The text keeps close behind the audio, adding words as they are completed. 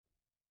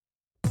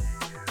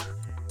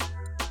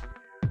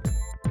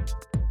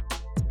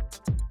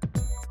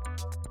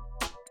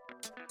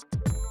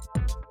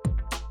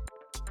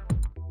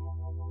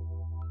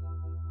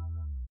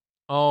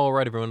All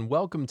right, everyone.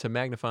 Welcome to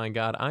Magnifying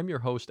God. I'm your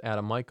host,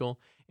 Adam Michael,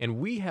 and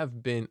we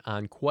have been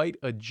on quite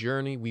a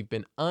journey. We've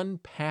been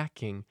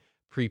unpacking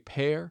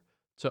Prepare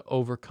to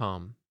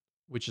Overcome,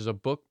 which is a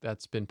book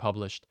that's been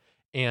published.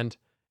 And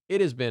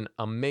it has been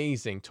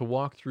amazing to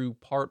walk through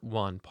part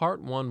one.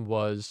 Part one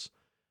was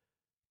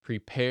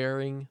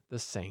preparing the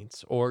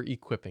saints or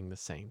equipping the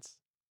saints.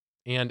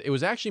 And it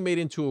was actually made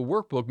into a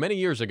workbook many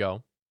years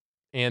ago.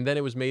 And then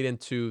it was made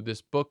into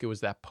this book. It was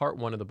that part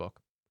one of the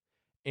book.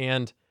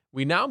 And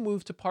we now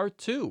move to part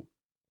two.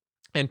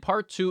 And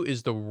part two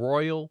is the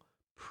royal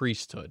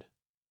priesthood.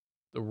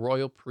 The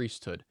royal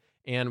priesthood.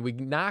 And we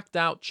knocked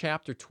out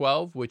chapter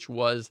 12, which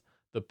was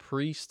the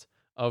priest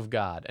of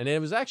God. And it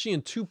was actually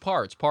in two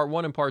parts, part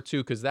one and part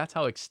two, because that's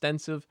how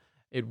extensive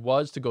it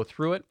was to go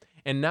through it.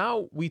 And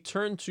now we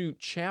turn to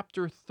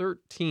chapter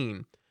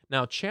 13.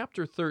 Now,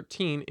 chapter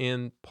 13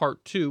 in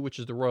part two, which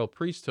is the royal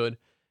priesthood,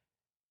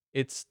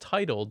 it's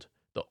titled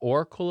The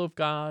Oracle of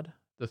God,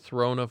 the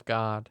Throne of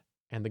God,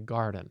 and the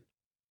Garden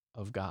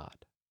of God.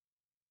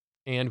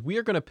 And we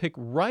are going to pick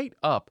right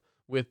up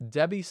with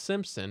Debbie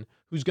Simpson,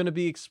 who's going to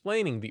be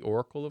explaining the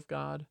Oracle of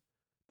God,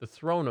 the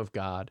Throne of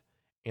God,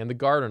 and the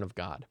Garden of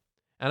God.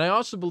 And I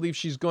also believe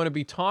she's going to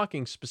be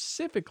talking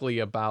specifically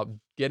about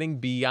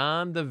getting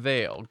beyond the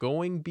veil,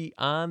 going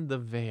beyond the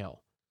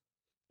veil,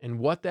 and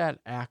what that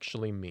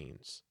actually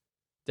means.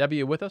 Debbie,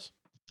 you with us?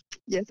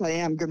 Yes, I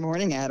am. Good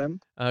morning, Adam.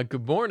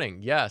 Good morning.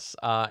 Yes.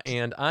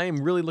 And I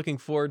am really looking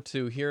forward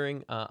to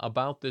hearing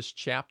about this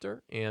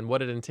chapter and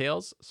what it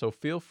entails. So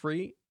feel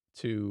free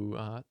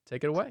to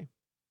take it away.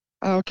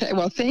 Okay,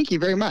 well, thank you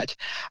very much.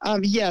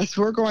 Yes,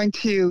 we're going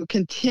to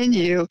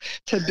continue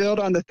to build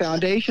on the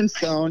foundation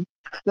stone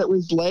that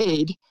was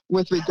laid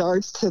with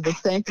regards to the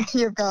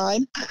sanctity of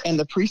God and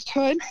the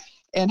priesthood,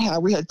 and how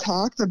we had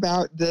talked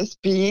about this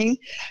being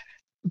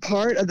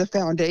part of the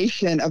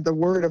foundation of the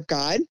Word of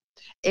God,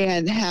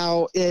 and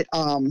how it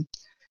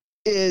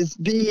is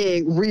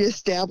being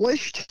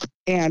reestablished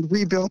and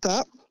rebuilt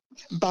up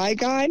by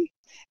God.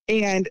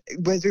 And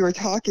as we were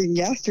talking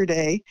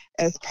yesterday,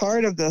 as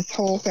part of this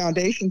whole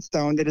foundation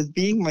stone that is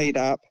being laid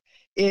up,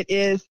 it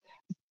is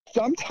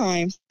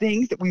sometimes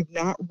things that we've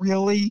not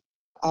really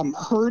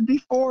heard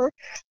before.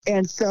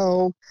 And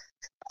so,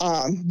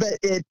 but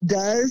it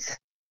does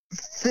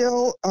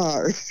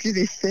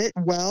fit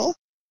well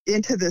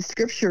into the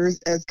scriptures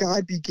as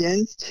God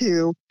begins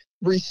to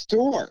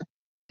restore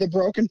the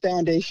broken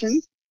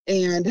foundations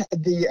and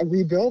the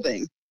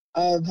rebuilding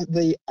of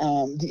the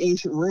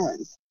ancient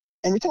ruins.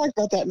 And we talked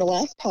about that in the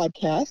last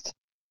podcast.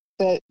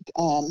 But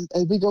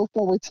as we go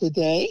forward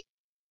today,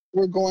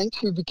 we're going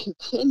to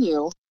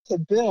continue to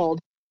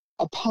build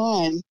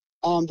upon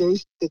the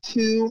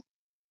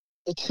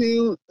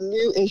two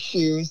new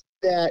issues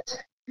that,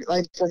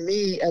 like for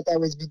me, as I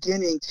was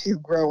beginning to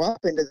grow up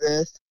into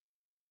this,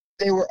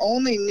 they were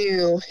only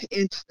new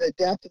into the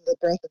depth and the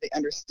breadth of the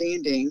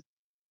understanding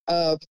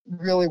of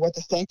really what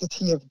the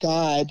sanctity of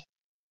God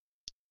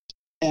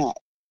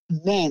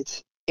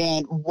meant,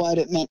 and what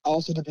it meant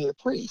also to be a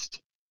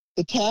priest.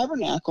 The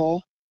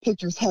tabernacle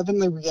pictures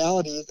heavenly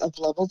realities of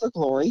levels of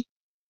glory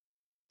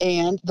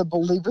and the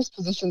believer's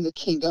position in the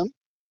kingdom.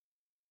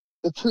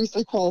 The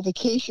priestly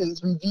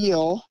qualifications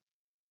reveal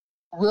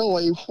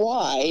really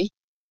why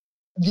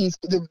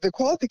the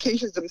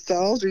qualifications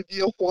themselves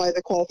reveal why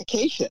the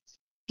qualifications,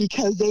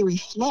 because they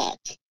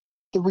reflect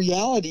the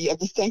reality of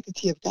the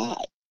sanctity of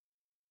God.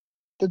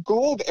 The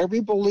goal of every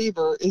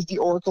believer is the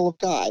oracle of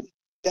God.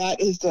 That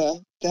is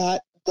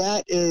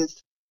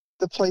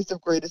the place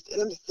of greatest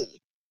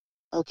intimacy.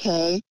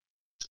 Okay?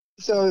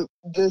 So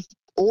this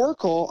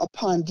oracle,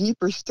 upon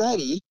deeper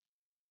study,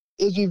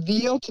 is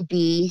revealed to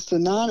be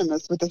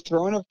synonymous with the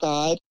throne of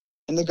God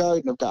and the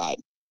garden of God.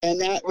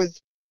 And that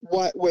was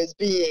what was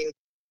being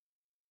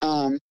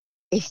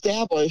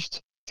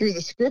established through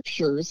the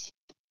scriptures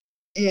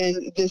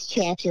in this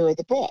chapter of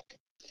the book.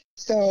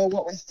 So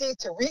what we see,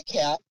 to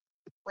recap,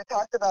 we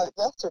talked about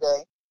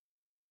yesterday,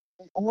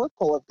 the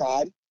oracle of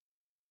God,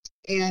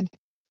 and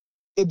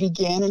it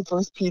began in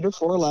 1 Peter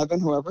 4:11,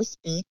 whoever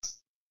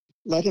speaks,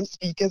 let him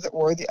speak as it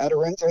were the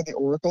utterance or the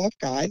oracle of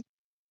God.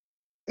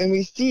 And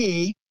we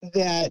see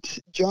that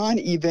John,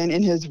 even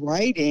in his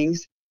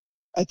writings,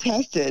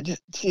 attested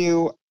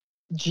to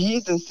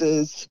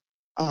Jesus's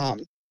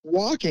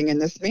walking in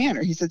this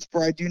manner. He says,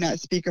 "For I do not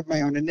speak of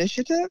my own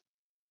initiative,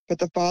 but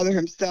the Father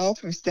himself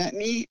who sent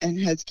me and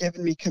has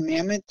given me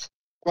commandment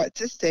what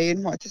to say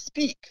and what to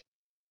speak.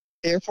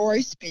 Therefore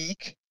I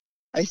speak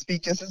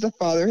just as the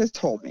Father has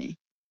told me."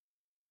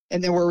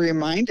 And then we're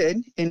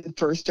reminded in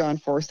 1 John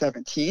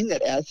 4:17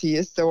 that as he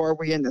is, so are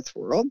we in this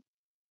world.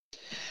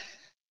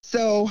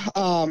 So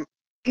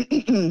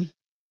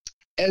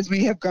as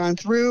we have gone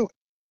through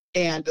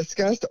and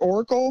discussed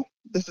oracle,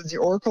 this is the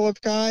oracle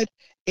of God,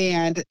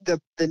 and the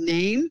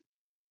name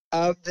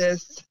of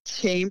this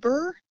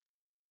chamber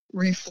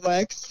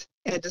reflects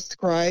and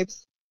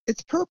describes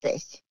its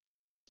purpose.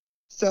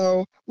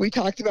 So we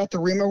talked about the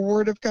Rhema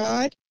word of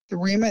God. The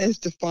Rhema is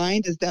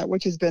defined as that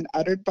which has been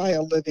uttered by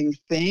a living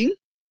thing.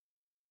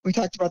 We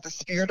talked about the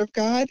Spirit of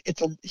God.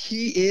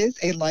 He is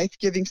a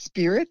life-giving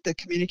spirit that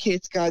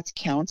communicates God's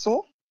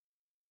counsel.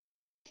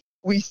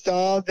 We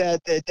saw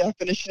that the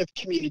definition of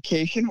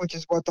communication, which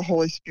is what the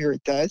Holy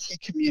Spirit does, he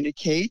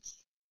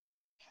communicates.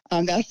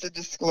 That's the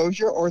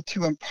disclosure or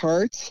to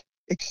impart,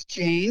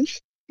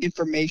 exchange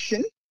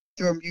information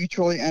through a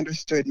mutually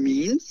understood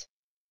means.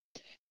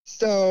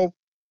 So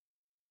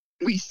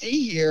we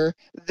see here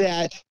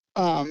that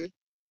the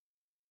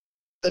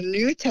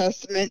New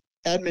Testament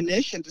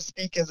admonition to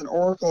speak as an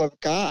oracle of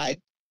God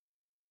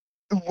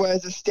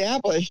was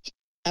established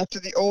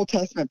after the Old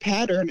Testament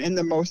pattern in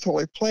the most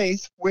holy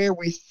place, where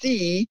we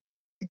see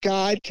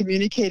God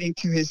communicating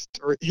to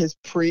his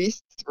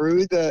priests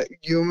through the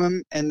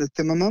Urim and the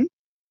Thummim,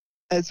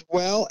 as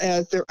well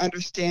as their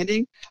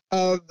understanding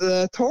of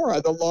the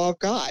Torah, the law of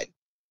God,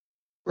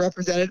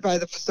 represented by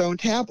the stone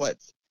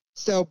tablets.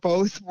 So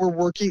both were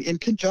working in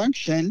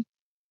conjunction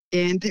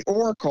in the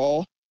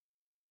oracle,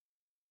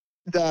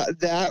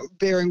 that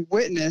bearing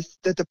witness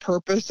that the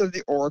purpose of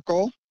the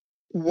oracle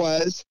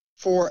was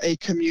for a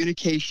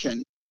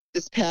communication.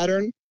 This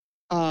pattern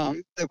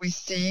that we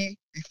see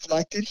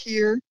reflected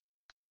here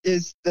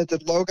is that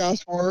the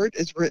Logos word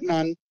is written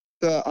on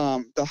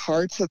the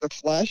hearts of the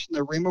flesh, and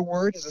the Rhema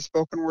word is a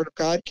spoken word of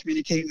God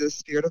communicating to the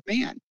spirit of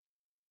man.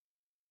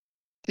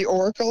 The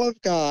oracle of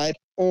God,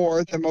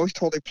 or the most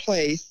holy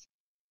place,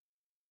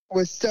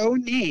 was so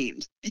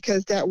named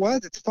because that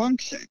was its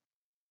function.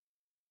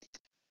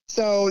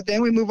 So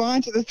then we move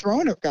on to the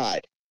throne of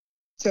God.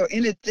 So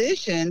in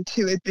addition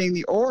to it being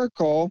the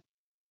oracle,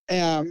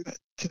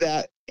 to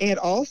that, and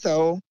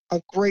also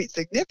of great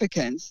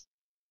significance,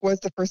 was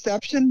the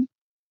perception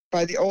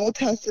by the Old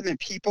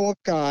Testament people of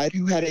God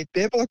who had a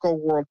biblical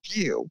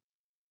worldview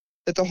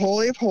that the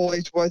Holy of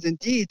Holies was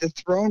indeed the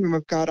throne room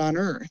of God on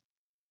earth.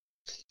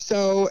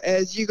 So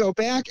as you go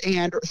back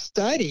and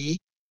study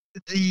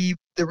the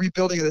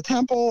rebuilding of the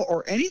temple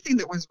or anything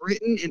that was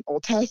written in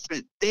Old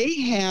Testament, they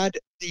had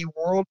the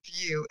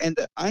worldview and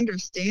the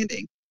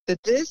understanding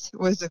that this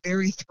was the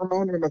very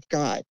throne room of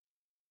God.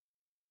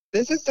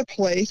 This is the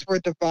place where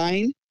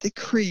divine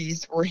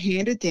decrees were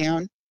handed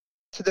down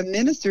to the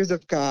ministers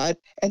of God,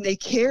 and they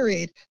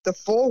carried the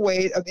full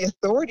weight of the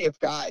authority of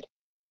God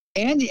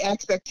and the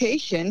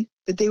expectation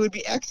that they would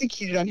be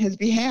executed on his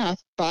behalf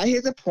by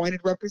his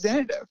appointed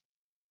representative.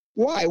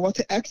 Why? Well,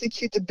 to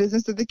execute the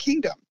business of the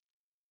kingdom.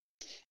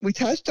 We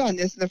touched on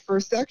this in the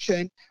first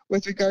section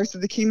with regards to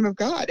the kingdom of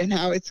God and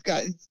how it's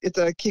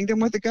a kingdom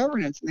with a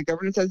governance, and the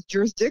governance has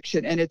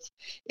jurisdiction, and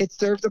it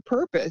serves a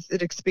purpose.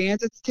 It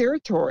expands its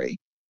territory,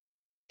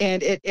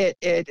 and it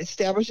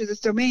establishes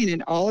its domain,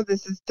 and all of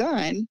this is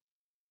done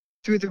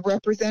through the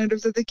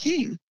representatives of the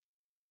king.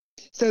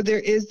 So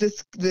there is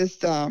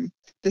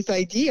this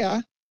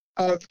idea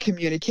of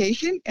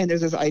communication, and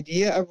there's this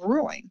idea of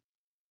ruling.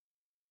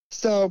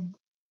 So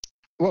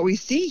what we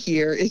see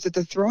here is that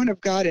the throne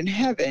of God in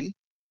heaven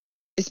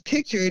is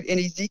pictured in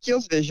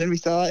Ezekiel's vision. We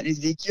saw it in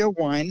Ezekiel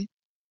 1.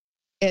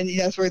 And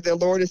that's where the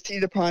Lord is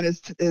seated upon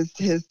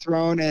his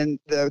throne, and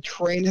the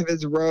train of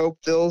his robe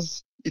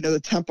fills, the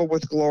temple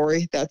with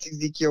glory. That's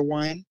Ezekiel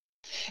 1.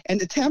 And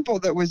the temple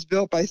that was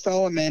built by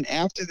Solomon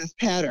after this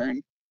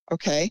pattern,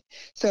 okay?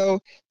 So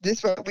this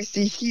is what we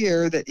see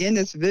here, that in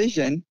this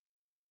vision,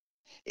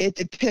 it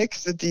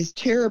depicts that these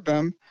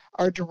cherubim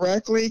are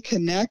directly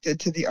connected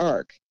to the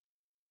ark,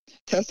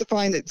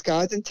 testifying that it's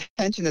God's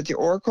intention that the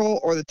oracle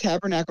or the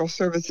tabernacle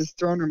serve as his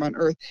throne room on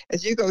earth.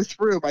 As you go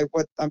through, by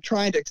what I'm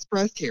trying to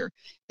express here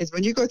is,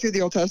 when you go through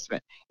the Old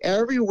Testament,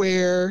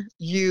 everywhere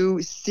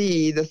you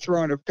see the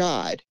throne of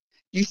God,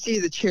 you see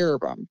the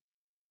cherubim.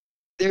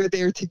 They're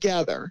there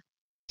together.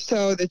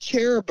 So the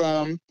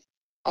cherubim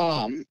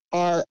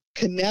are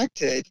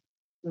connected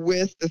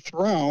with the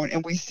throne,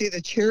 and we see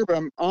the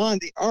cherubim on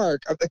the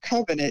Ark of the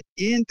Covenant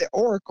in the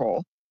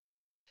oracle,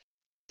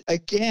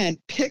 again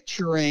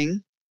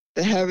picturing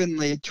the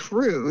heavenly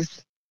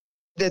truth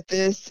that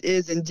this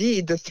is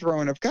indeed the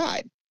throne of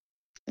God,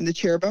 and the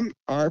cherubim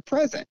are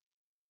present.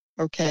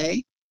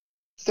 Okay?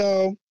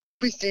 So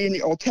we see in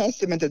the Old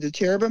Testament that the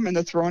cherubim and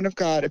the throne of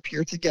God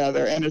appear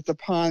together, and it's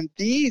upon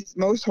these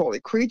most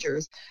holy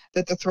creatures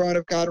that the throne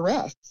of God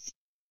rests.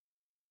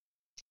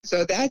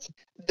 So that's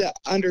the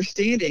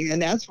understanding,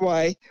 and that's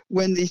why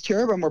when these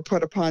cherubim were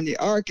put upon the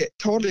ark, it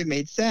totally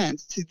made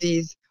sense to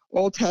these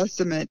Old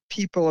Testament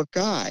people of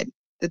God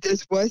that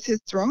this was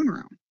his throne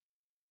room.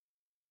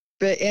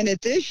 But in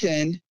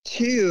addition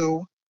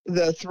to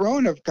the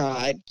throne of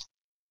God,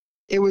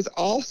 it was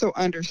also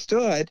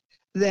understood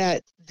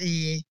that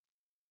the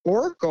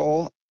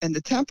oracle and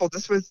the temple,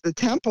 this was the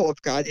temple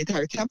of God, the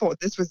entire temple,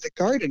 this was the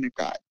garden of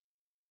God.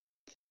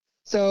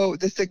 So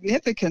the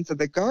significance of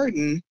the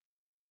garden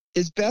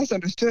is best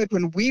understood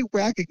when we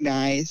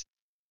recognize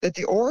that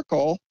the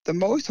oracle, the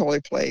most holy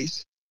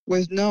place,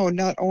 was known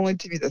not only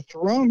to be the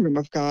throne room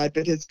of God,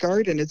 but his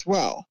garden as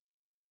well.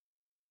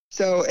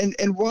 So,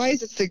 and why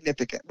is it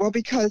significant? Well,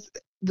 because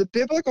the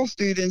biblical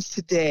students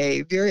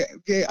today, very,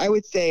 very, I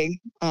would say,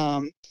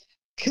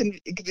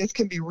 this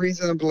can be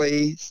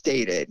reasonably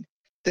stated,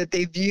 that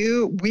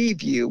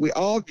we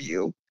all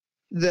view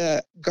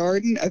the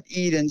Garden of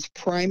Eden's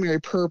primary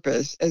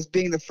purpose as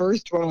being the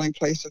first dwelling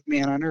place of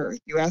man on earth.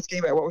 You ask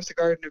anybody, what was the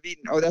Garden of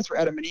Eden? Oh, that's where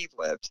Adam and Eve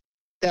lived.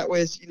 That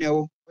was,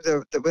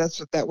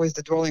 that was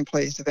the dwelling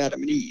place of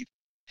Adam and Eve.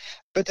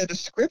 But the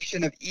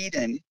description of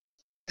Eden,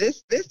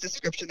 this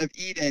description of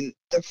Eden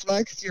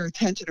deflects your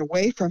attention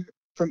away from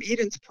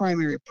Eden's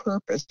primary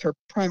purpose, her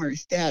primary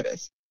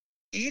status.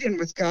 Eden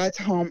was God's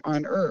home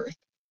on earth.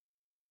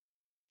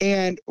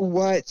 And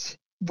what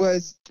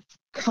was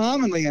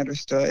commonly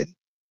understood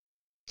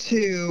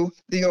to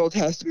the Old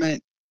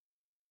Testament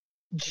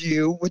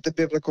Jew with the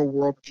biblical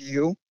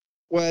worldview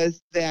was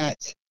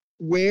that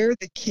where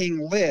the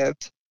king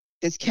lived,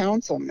 his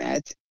council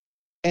met,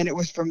 and it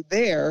was from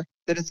there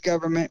that his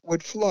government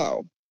would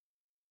flow.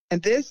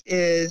 And this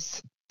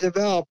is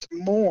developed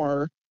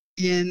more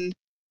in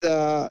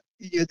the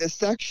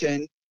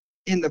section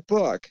in the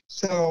book.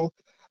 So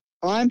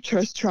I'm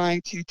just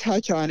trying to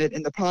touch on it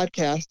in the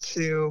podcast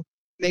to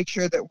make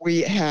sure that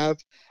we have,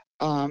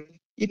 an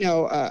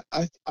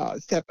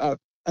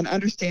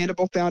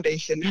understandable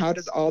foundation. How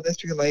does all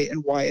this relate,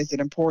 and why is it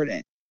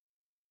important?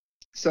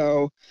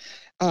 So,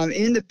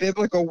 in the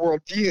biblical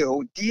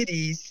worldview,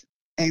 deities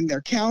and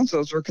their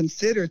councils were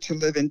considered to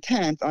live in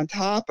tents on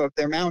top of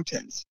their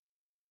mountains,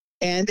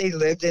 and they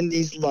lived in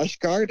these lush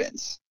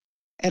gardens.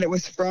 And it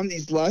was from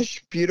these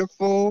lush,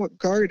 beautiful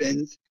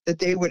gardens that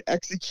they would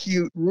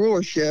execute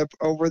rulership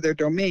over their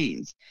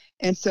domains.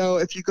 And so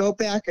if you go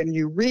back and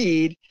you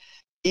read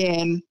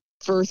in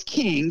 1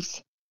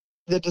 Kings,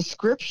 the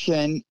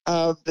description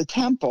of the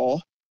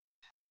temple,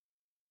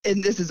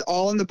 and this is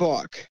all in the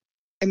book.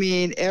 I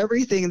mean,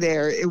 everything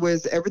there,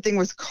 everything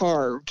was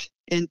carved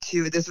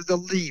into, this was a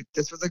leaf,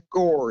 this was a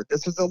gourd,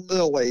 this was a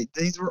lily,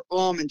 these were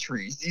almond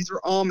trees, these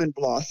were almond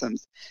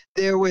blossoms.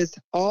 There was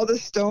all the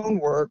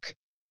stonework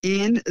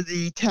in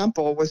the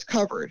temple was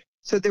covered.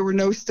 So there were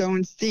no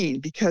stones seen,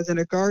 because in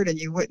a garden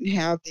you wouldn't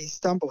have these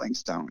stumbling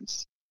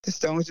stones. The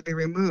stones would be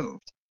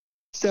removed.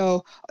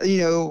 So,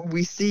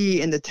 we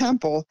see in the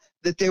temple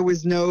that there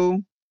was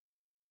no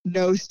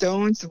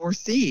stones were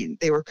seen.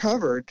 They were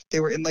covered. They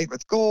were inlaid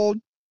with gold,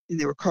 and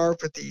they were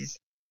carved with these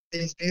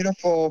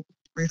beautiful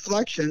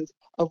reflections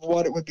of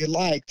what it would be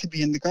like to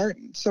be in the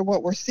garden. So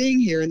what we're seeing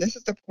here, and this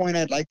is the point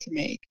I'd like to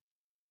make,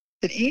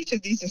 that each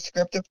of these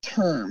descriptive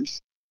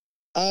terms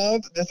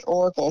of this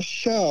oracle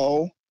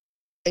show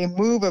a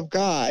move of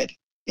God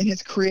in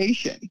his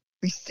creation.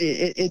 We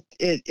see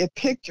it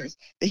pictures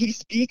that he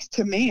speaks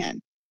to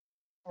man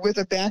with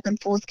a back and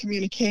forth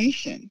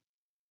communication.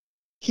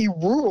 He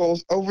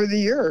rules over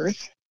the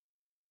earth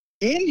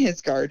in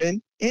his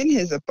garden, in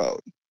his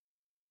abode.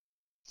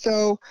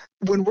 So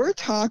when we're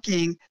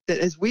talking that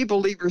as we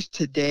believers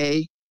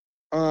today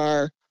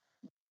are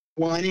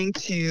wanting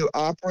to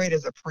operate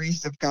as a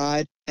priest of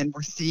God, and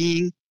we're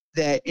seeing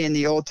that in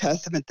the Old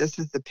Testament, this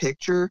is the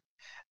picture,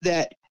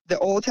 that the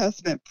Old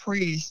Testament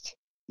priest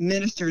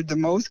ministered the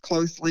most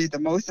closely, the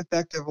most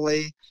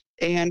effectively,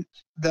 and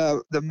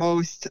the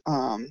most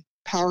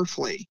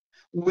powerfully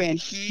when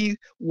he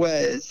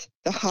was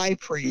the high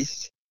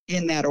priest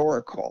in that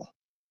oracle.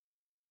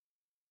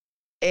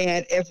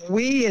 And if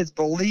we as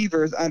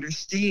believers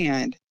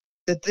understand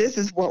that this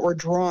is what we're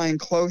drawing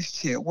close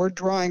to, we're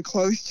drawing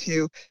close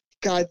to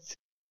God's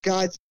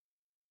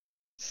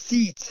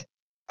seat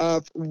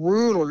of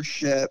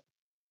rulership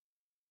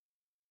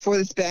for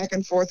this back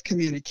and forth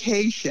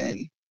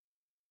communication,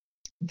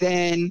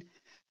 then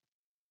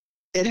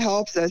it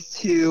helps us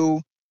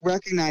to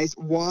recognize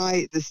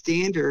why the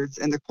standards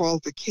and the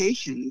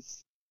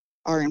qualifications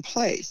are in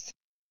place.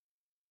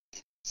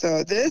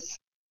 So this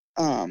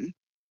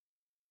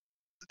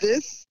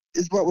is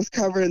what was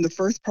covered in the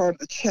first part of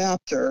the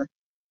chapter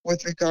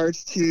with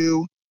regards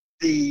to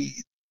the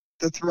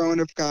throne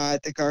of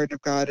God, the garden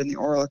of God, and the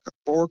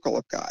oracle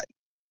of God.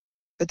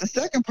 But the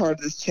second part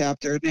of this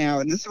chapter now,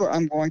 and this is where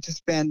I'm going to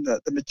spend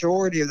the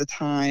majority of the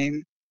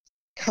time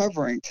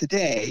covering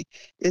today,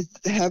 is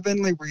the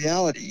heavenly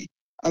reality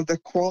of the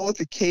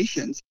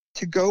qualifications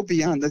to go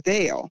beyond the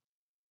veil.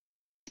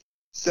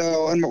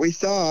 So, and what we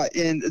saw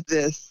in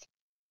this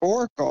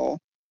oracle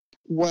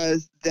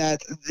was that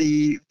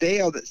the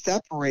veil that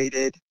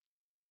separated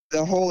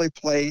the holy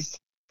place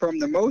from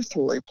the most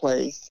holy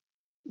place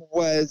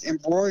was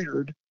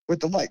embroidered with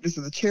the likeness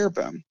of the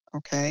cherubim,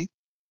 okay?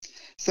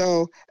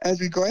 So as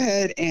we go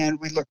ahead and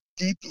we look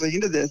deeply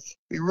into this,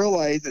 we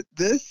realize that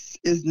this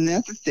is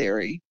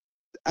necessary.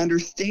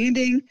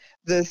 Understanding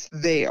this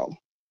veil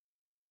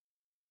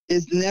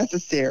is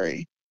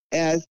necessary,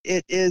 as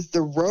it is the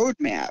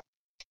roadmap,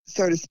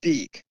 so to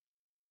speak,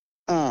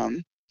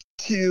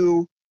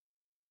 to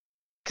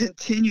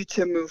continue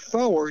to move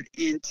forward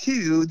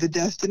into the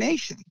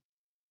destination,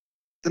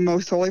 the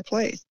most holy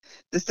place.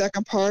 The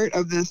second part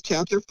of this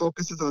chapter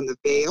focuses on the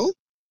veil,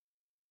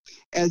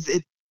 as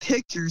it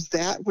pictures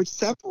that which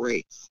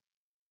separates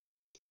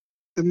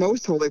the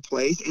most holy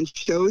place and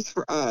shows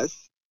for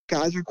us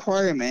God's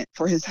requirement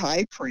for his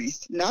high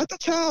priest, not the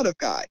child of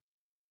God.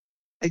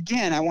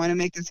 Again, I want to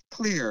make this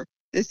clear.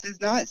 This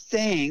is not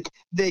saying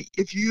that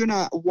if you're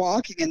not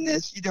walking in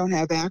this, you don't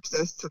have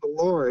access to the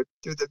Lord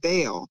through the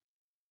veil.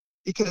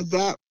 because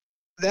that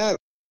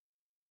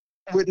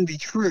wouldn't be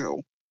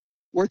true.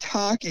 We're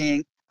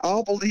talking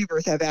all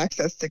believers have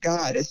access to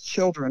God as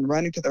children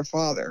running to their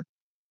Father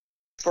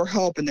for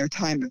help in their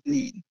time of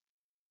need.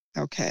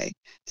 Okay,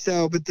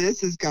 so, but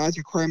this is God's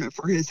requirement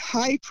for his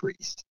high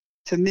priest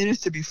to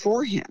minister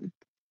before him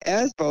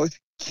as both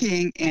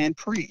king and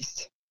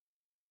priest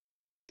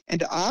and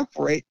to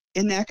operate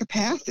in that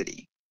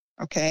capacity.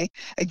 Okay,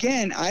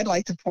 again, I'd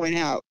like to point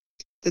out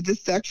that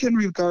this section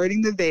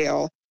regarding the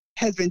veil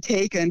has been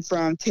taken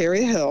from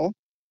Terry Hill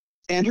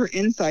and her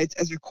insights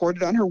as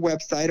recorded on her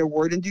website,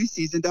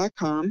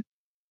 awordindueseason.com.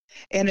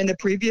 And in the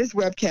previous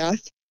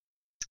webcast,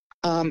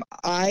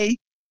 I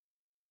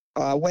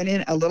went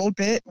in a little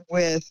bit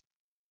with,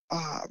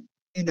 the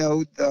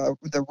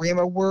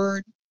Rhema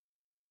word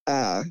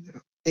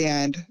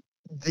and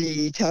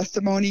the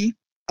testimony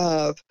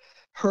of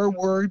her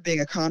word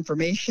being a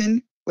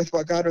confirmation with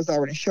what God was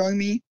already showing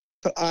me.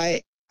 But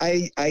I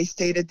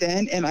stated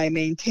then, and I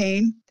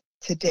maintain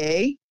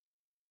today,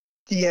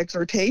 the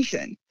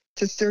exhortation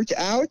to search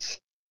out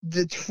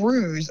the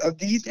truths of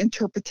these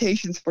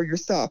interpretations for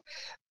yourself.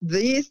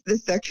 This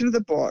section of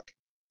the book,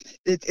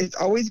 it's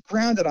always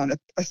grounded on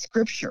a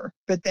scripture,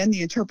 but then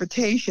the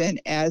interpretation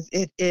as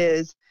it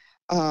is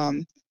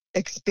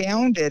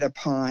expounded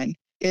upon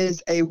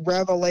is a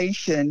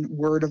revelation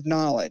word of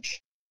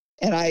knowledge.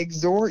 And I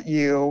exhort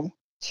you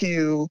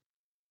to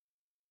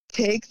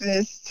take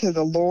this to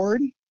the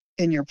Lord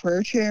in your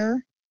prayer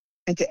chair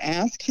and to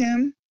ask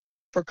him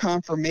for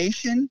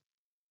confirmation,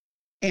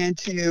 and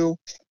to,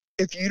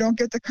 if you don't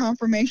get the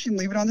confirmation,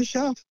 leave it on the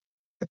shelf.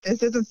 If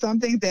this isn't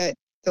something that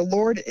the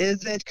Lord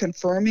isn't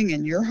confirming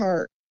in your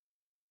heart,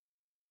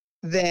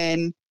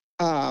 then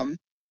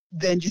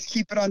just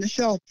keep it on the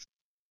shelf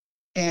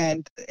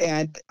and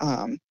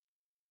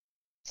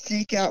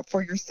seek out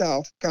for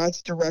yourself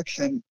God's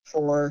direction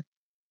for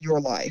your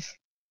life.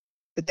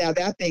 But now,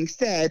 that being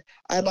said,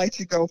 I'd like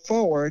to go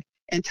forward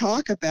and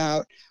talk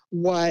about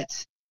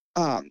what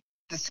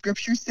the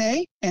scriptures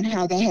say and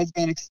how that has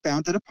been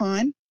expounded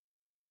upon.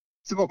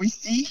 So what we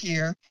see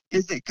here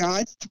is that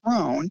God's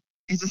throne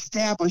is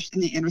established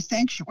in the inner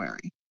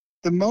sanctuary,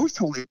 the most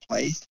holy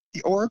place,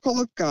 the oracle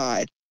of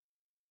God,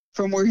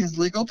 from where his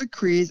legal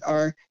decrees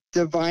are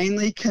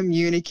divinely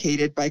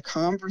communicated by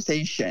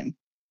conversation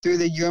through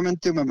the Urim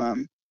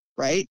Thummim,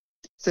 right?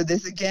 So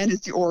this again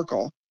is the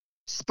oracle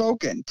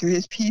spoken to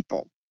his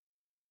people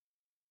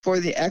for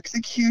the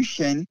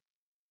execution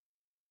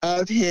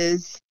of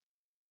his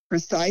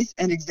precise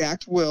and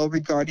exact will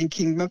regarding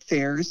kingdom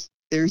affairs.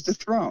 There's the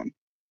throne.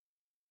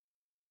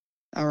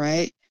 All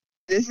right.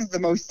 This is the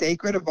most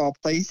sacred of all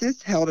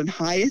places, held in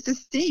highest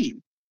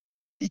esteem,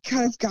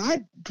 because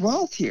God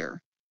dwells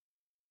here.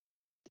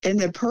 And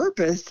the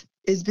purpose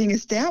is being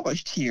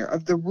established here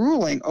of the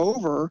ruling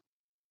over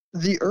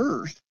the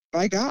earth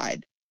by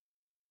God.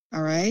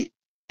 All right.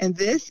 And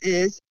this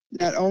is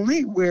not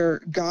only where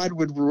God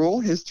would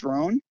rule his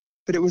throne,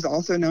 but it was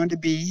also known to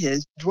be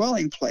his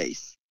dwelling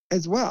place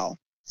as well.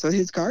 So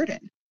his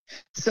garden.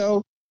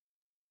 So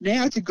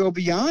now to go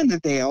beyond the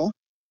veil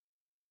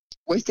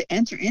was to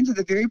enter into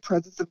the very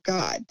presence of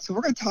God. So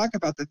we're going to talk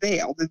about the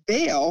veil. The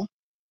veil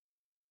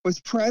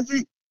was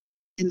present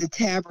in the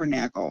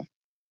tabernacle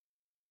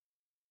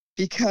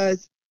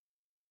because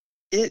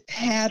it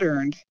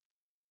patterned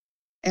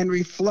and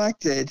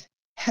reflected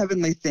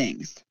heavenly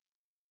things.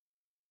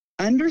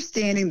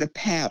 Understanding the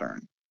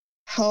pattern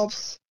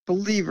helps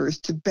believers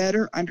to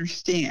better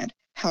understand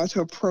how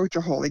to approach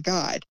a holy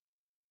God.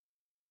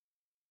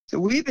 So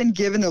we've been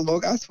given the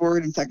Logos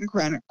word in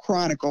 2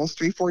 Chronicles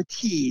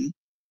 3:14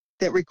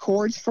 that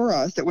records for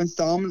us that when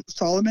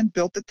Solomon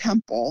built the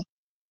temple,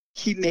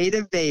 he made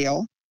a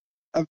veil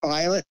of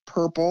violet,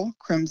 purple,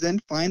 crimson,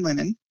 fine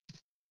linen,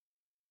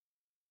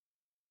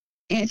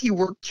 and he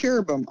worked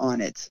cherubim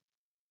on it.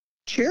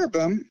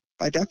 Cherubim,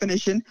 by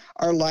definition,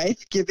 are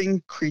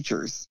life-giving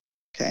creatures.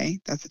 Okay,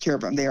 that's the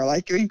cherubim. They are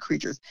life-giving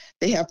creatures.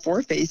 They have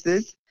 4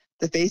 faces: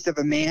 the face of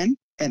a man,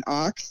 an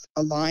ox,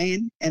 a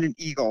lion, and an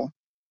eagle.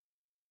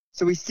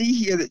 So we see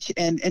here that,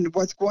 and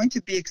what's going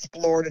to be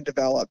explored and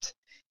developed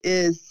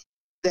is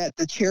that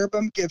the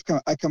cherubim give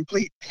a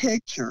complete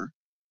picture,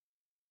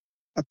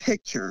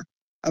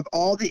 of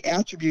all the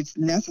attributes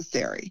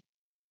necessary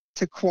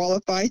to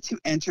qualify to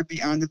enter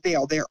beyond the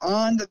veil. They're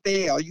on the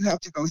veil. You have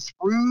to go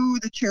through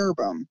the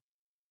cherubim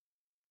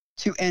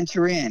to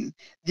enter in.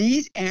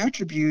 These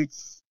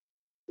attributes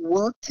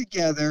work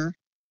together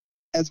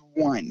as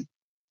one.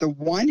 The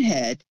one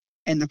head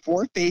and the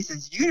 4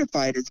 faces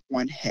unified as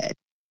one head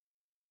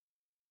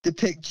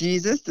depict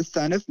Jesus, the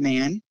Son of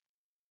Man,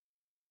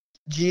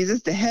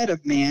 Jesus, the head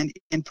of man,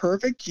 in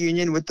perfect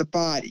union with the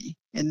body.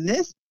 In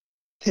this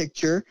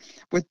picture,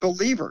 with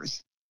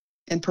believers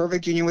in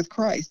perfect union with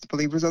Christ,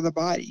 believers of the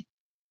body.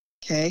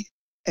 Okay?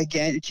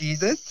 Again,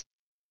 Jesus,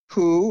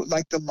 who,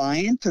 like the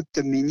lion, took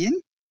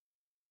dominion,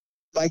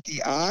 like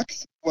the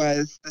ox,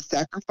 was the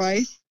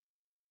sacrifice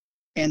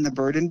and the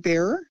burden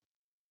bearer,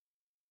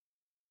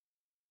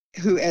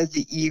 who, as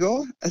the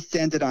eagle,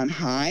 ascended on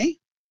high.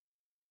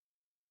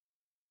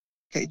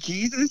 Okay,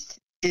 Jesus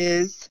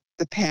is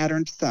the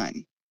patterned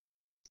son.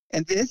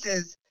 And this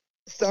is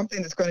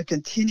something that's going to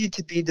continue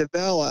to be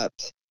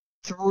developed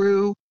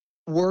through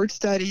word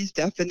studies,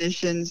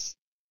 definitions,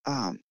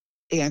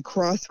 and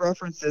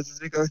cross-references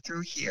as we go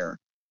through here.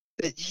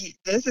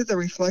 This is a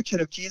reflection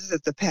of Jesus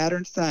as the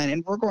patterned son,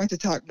 and we're going to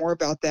talk more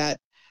about that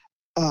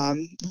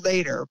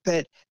later.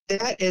 But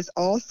that is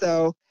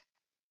also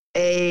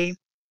an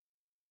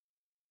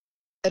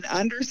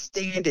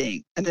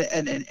understanding,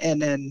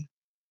 an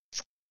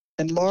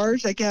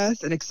enlarged, I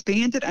guess, an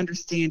expanded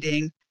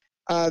understanding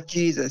of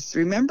Jesus.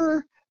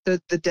 Remember the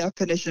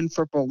definition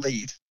for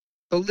belief.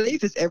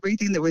 Belief is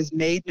everything that was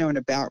made known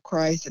about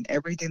Christ and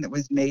everything that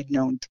was made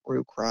known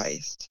through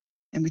Christ.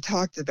 And we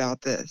talked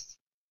about this,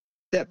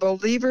 that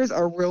believers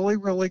are really,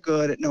 really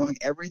good at knowing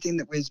everything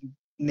that was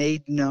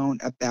made known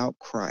about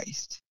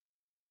Christ.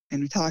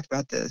 And we talked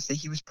about this, that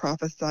he was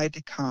prophesied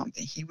to come,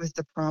 that he was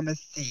the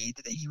promised seed,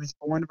 that he was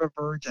born of a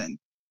virgin,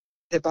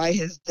 that by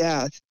his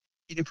death,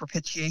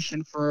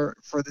 propitiation for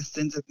the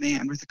sins of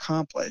man was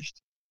accomplished.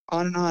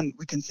 On and on,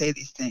 we can say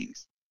these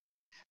things.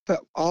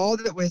 But all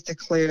that was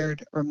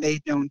declared or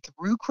made known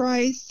through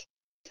Christ,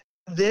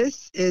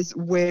 this is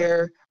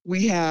where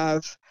we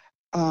have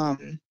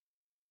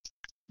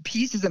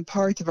pieces and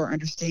parts of our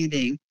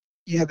understanding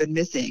you have been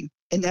missing.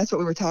 And that's what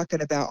we were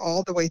talking about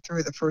all the way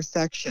through the first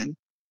section,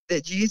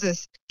 that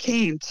Jesus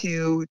came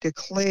to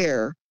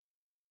declare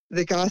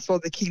the gospel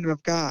of the kingdom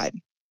of God.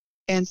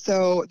 And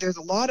so there's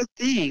a lot of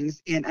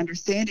things in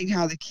understanding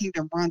how the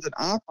kingdom runs and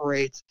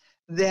operates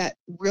that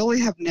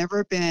really have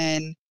never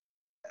been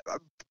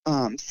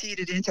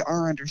seeded into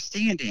our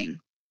understanding.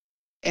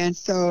 And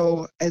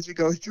so as we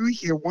go through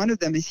here, one of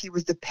them is he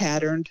was the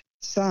patterned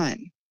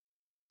son.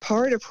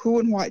 Part of who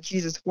and what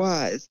Jesus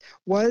was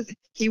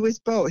he was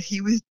both.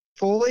 He was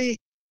fully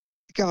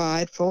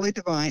God, fully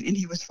divine, and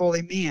he was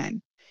fully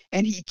man.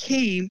 And he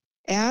came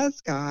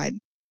as God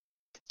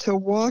to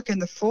walk in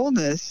the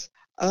fullness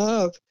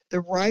of the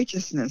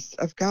righteousness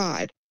of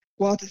God,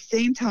 while at the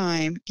same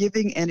time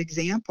giving an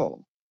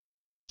example.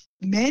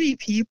 Many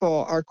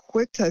people are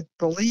quick to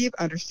believe,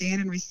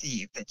 understand, and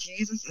receive that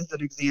Jesus is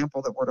an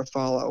example that we're to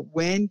follow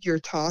when you're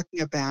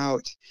talking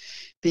about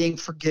being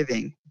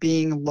forgiving,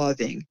 being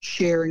loving,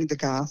 sharing the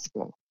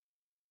gospel.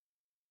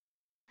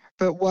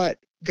 But what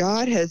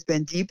God has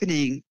been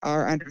deepening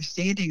our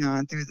understanding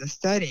on through the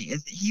study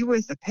is that he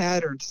was the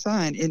patterned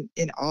son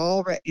in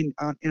all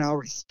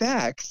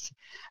respects.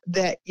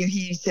 That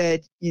he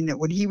said,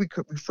 when he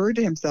referred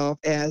to himself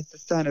as the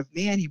Son of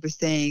Man, he was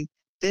saying,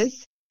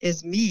 "This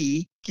is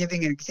me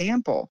giving an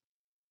example."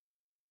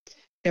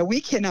 Now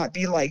we cannot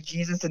be like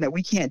Jesus, and that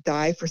we can't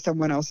die for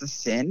someone else's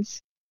sins.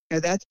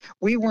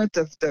 We weren't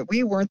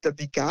the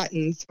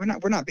begotten.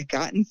 We're not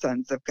begotten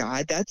sons of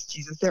God. That's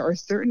Jesus. There are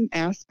certain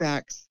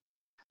aspects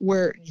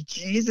where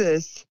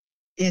Jesus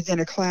is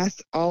in a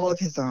class all of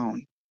his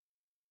own.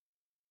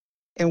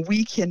 And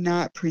we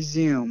cannot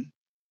presume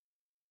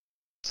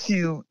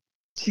to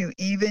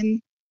even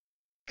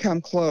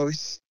come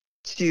close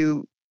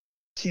to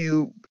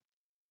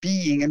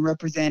being and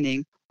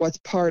representing what's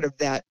part of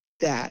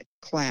that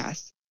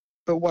class.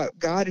 But what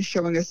God is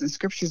showing us in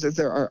scriptures is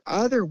there are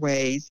other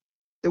ways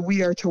that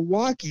we are to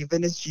walk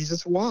even as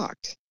Jesus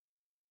walked.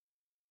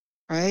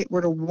 Right?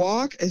 We're to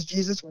walk as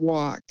Jesus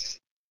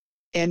walked.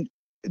 And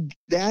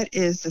that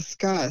is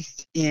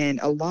discussed in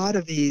a lot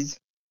of these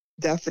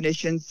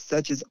definitions,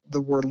 such as the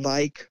word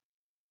like,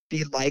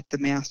 be like the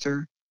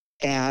master,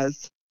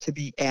 as, to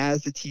be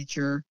as the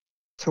teacher,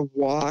 to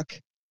walk,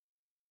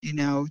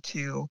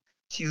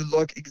 to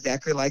look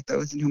exactly like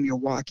those in whom you're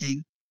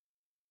walking.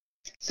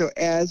 So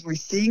as we're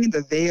seeing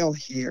the veil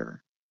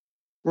here,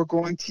 we're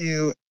going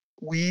to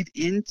weave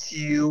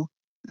into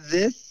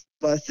this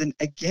lesson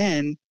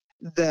again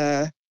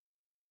the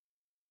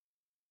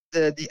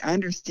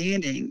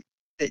understanding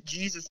that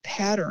Jesus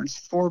patterns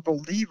for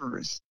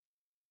believers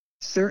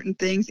certain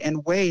things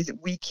and ways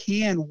that we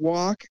can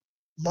walk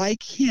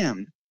like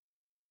him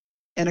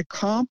and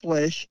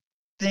accomplish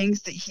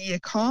things that he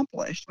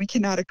accomplished. We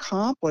cannot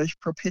accomplish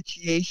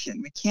propitiation.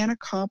 We can't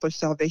accomplish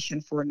salvation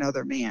for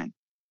another man.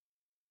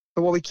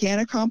 But what we can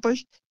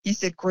accomplish, he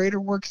said, greater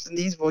works than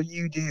these will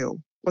you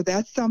do. Well,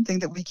 that's something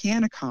that we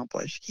can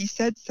accomplish. He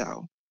said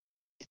so.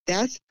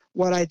 That's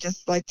what I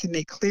just like to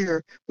make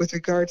clear with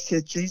regards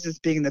to Jesus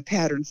being the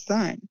patterned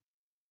son.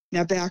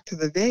 Now back to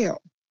the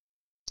veil.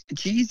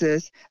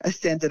 Jesus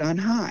ascended on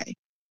high.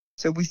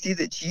 So we see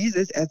that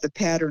Jesus, as the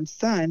patterned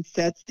son,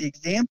 sets the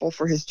example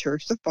for his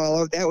church to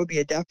follow. That would be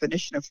a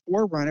definition of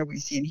forerunner we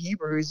see in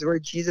Hebrews, where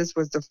Jesus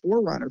was the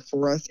forerunner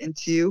for us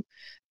into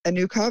a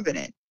new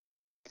covenant.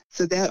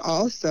 So that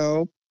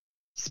also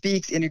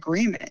speaks in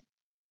agreement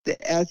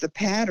that as a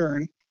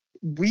pattern,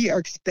 we are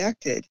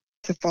expected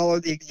to follow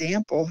the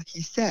example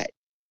he set.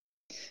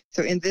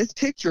 So in this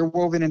picture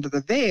woven into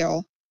the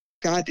veil,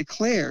 God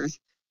declares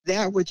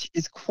that which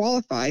is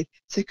qualified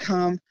to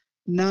come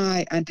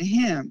nigh unto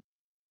him,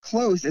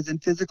 close as in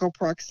physical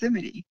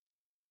proximity.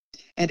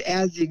 And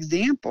as the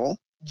example,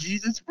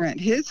 Jesus rent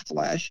his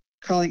flesh,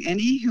 calling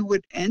any who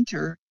would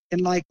enter in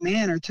like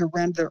manner to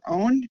rend their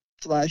own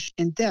flesh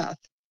in death,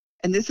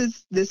 And this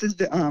is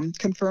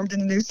confirmed in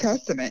the New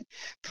Testament,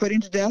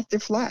 putting to death the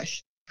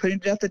flesh, putting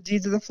to death the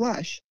deeds of the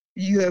flesh.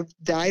 You have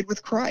died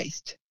with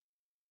Christ.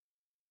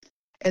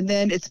 And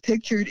then it's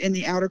pictured in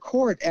the outer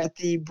court at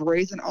the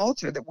brazen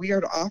altar that we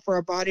are to offer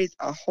our bodies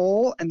a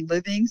whole and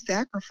living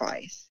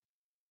sacrifice,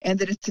 and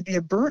that it's to be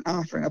a burnt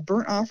offering. A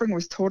burnt offering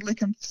was totally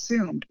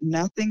consumed,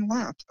 nothing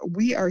left.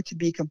 We are to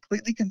be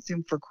completely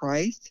consumed for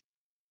Christ,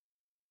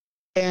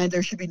 and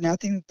there should be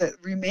nothing that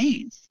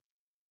remains.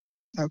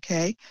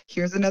 Okay,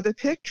 here's another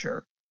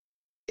picture.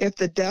 If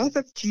the death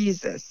of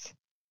Jesus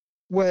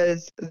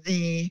was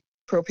the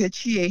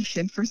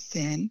propitiation for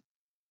sin,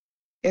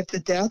 if the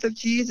death of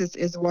Jesus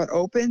is what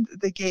opened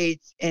the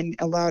gates and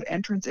allowed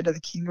entrance into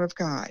the kingdom of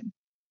God,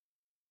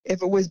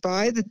 if it was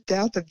by the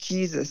death of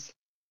Jesus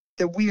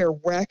that we are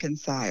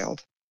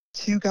reconciled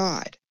to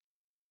God,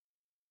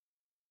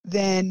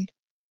 then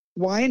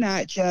why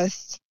not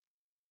just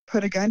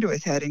put a gun to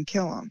his head and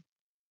kill him?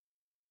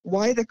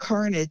 Why the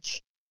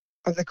carnage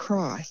of the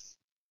cross?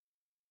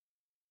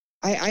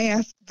 I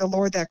asked the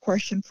Lord that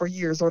question for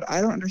years. Lord, I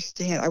don't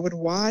understand. I would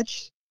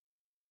watch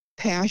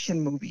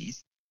passion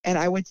movies and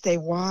I would say,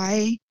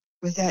 why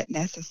was that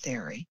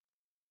necessary?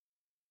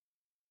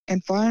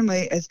 And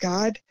finally, as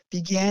God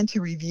began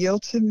to reveal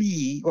to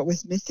me what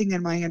was missing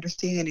in my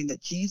understanding,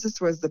 that Jesus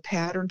was the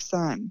patterned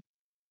son,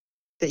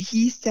 that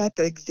he set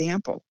the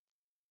example.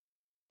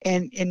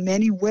 And in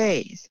many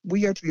ways,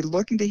 we are to be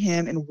looking to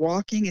him and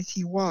walking as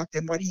he walked.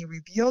 And what he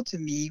revealed to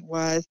me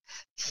was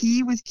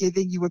he was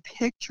giving you a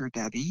picture,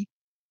 Debbie.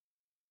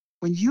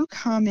 When you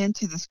come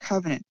into this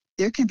covenant,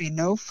 there can be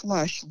no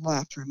flesh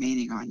left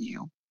remaining on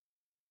you.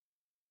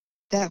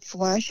 That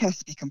flesh has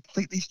to be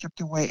completely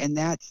stripped away, and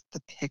that's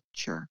the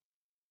picture.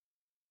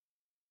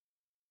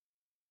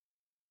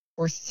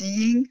 We're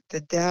seeing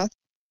the death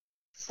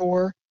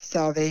for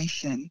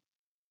salvation,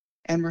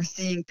 and we're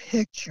seeing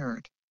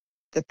pictured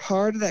that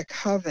part of that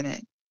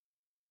covenant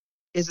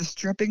is a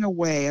stripping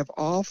away of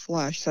all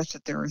flesh such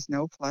that there is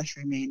no flesh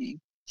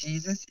remaining.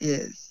 Jesus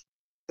is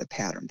the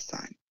patterned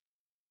son.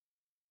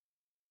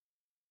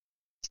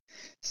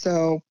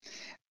 So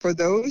for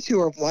those who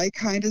are of like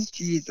kind as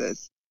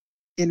Jesus,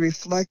 in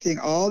reflecting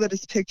all that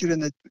is pictured in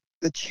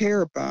the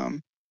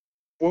cherubim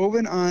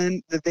woven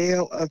on the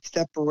veil of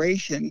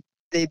separation,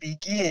 they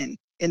begin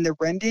in the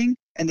rending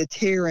and the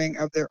tearing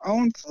of their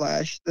own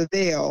flesh, the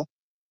veil,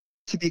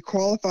 to be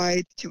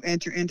qualified to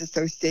enter into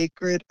so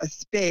sacred a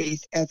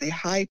space as a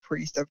high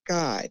priest of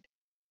God.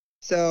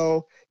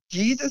 So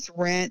Jesus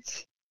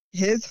rent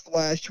his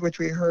flesh, which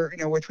we heard,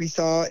 which we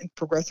saw in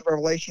progressive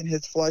revelation,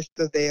 his flesh,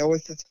 the veil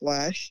was his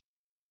flesh.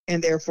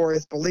 And therefore,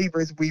 as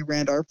believers, we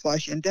rend our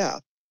flesh in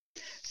death.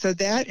 So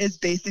that is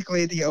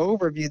basically the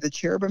overview. The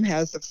cherubim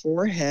has the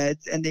 4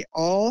 heads, and they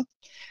all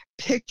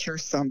picture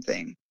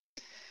something.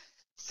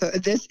 So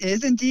this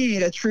is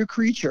indeed a true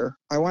creature.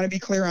 I want to be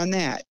clear on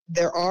that.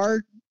 There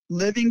are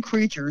living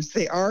creatures.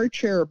 They are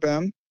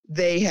cherubim.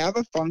 They have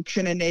a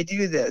function, and they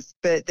do this,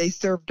 but they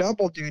serve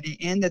double duty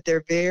in that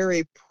their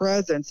very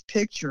presence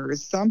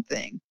pictures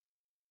something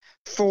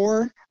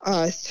for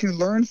us to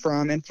learn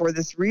from, and for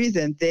this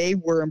reason, they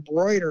were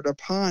embroidered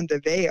upon the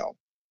veil.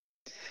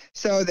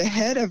 So the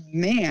head of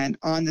man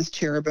on this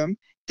cherubim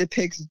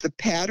depicts the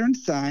patterned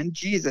son,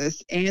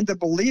 Jesus, and the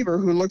believer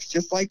who looks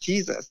just like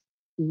Jesus,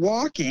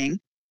 walking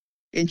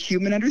in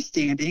human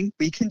understanding.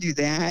 We can do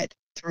that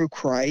through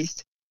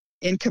Christ,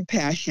 in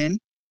compassion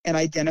and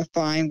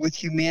identifying with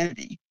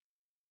humanity.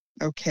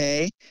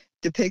 Okay?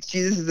 Depicts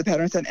Jesus as the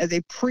patterned son, as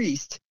a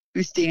priest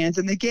who stands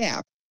in the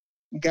gap.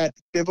 We got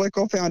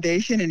biblical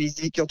foundation in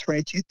Ezekiel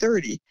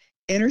 22:30,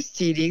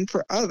 interceding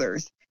for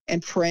others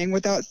and praying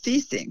without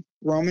ceasing,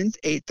 Romans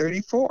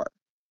 8:34.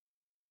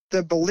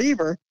 The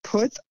believer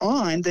puts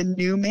on the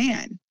new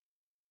man,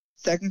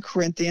 2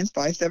 Corinthians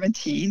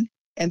 5:17,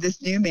 and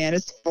this new man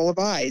is full of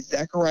eyes,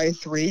 Zechariah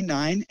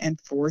 3:9 and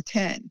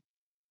 4:10.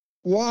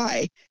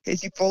 Why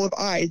is he full of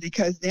eyes?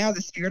 Because now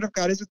the Spirit of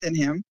God is within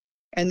him,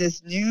 and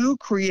this new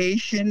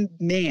creation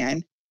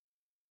man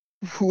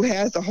who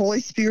has the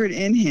Holy Spirit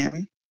in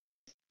him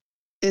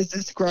is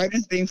described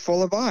as being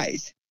full of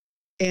eyes.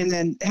 And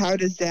then how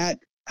does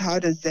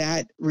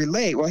that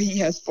relate? Well, he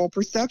has full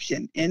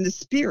perception in the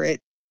Spirit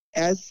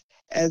as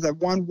a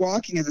one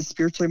walking as a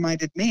spiritually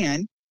minded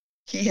man.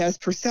 He has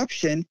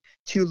perception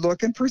to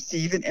look and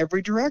perceive in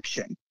every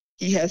direction.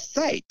 He has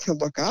sight to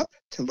look up,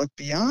 to look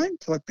beyond,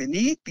 to look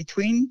beneath,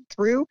 between,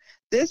 through.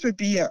 This would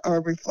be a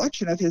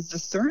reflection of his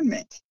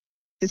discernment,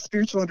 his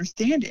spiritual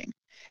understanding.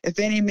 If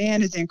any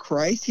man is in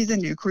Christ, he's a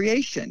new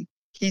creation.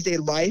 He's a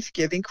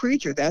life-giving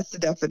creature. That's the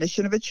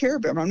definition of a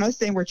cherubim. I'm not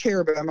saying we're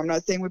cherubim. I'm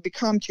not saying we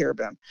become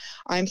cherubim.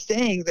 I'm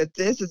saying that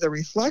this is a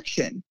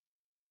reflection,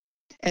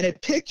 and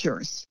it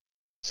pictures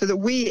so that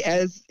we,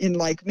 as in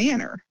like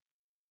manner,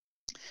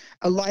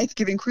 a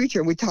life-giving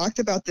creature. We talked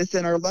about this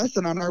in our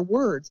lesson on our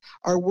words.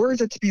 Our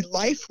words are to be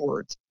life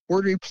words.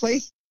 We're to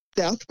replace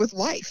death with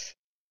life.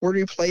 We're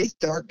to replace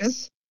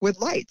darkness with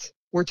light.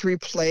 We're to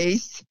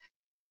replace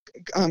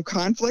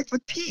conflict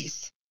with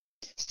peace.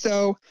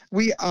 So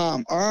we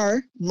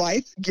are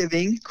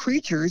life-giving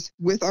creatures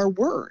with our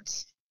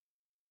words.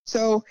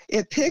 So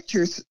it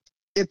pictures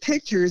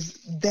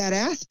that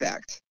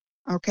aspect.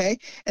 Okay.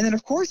 And then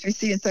of course we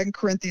see in 2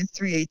 Corinthians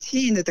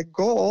 3:18 that the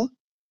goal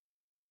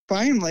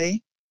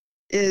finally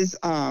is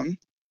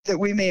that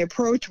we may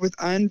approach with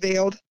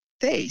unveiled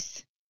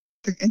face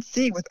and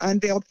see with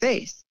unveiled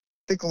face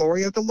the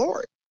glory of the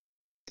Lord.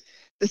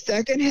 The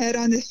second head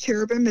on this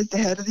cherubim is the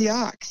head of the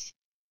ox.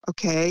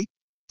 Okay.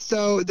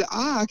 So the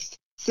ox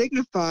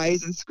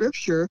signifies in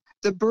scripture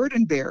the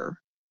burden bearer.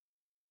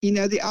 You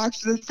know, the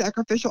ox is a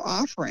sacrificial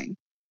offering.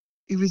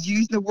 It was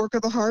used in the work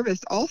of the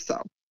harvest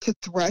also to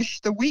thresh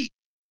the wheat.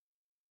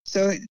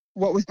 So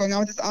what was going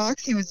on with this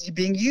ox? He was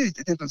being used.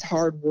 It was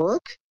hard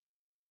work.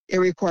 It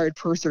required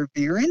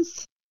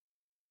perseverance.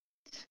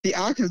 The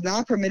ox was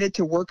not permitted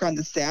to work on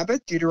the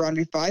Sabbath,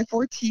 Deuteronomy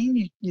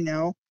 5:14, you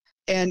know,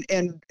 and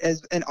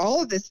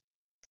all of this,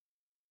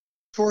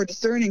 for a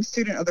discerning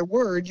student of the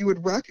word, you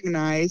would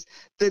recognize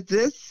that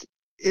this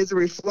is a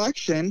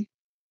reflection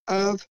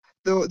of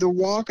the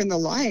walk and the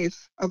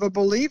life of a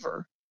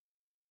believer.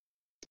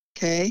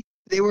 Okay?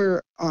 They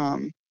were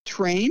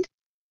trained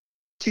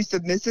to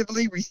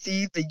submissively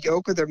receive the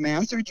yoke of their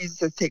master. Jesus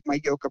says, take my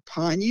yoke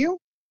upon you.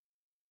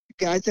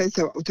 God says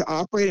to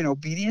operate in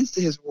obedience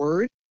to his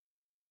word.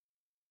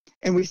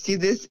 And we see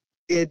this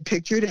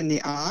pictured in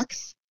the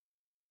ox.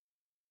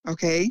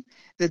 Okay?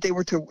 That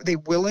they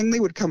willingly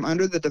would come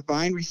under the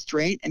divine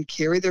restraint and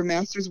carry their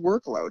master's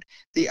workload.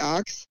 The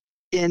ox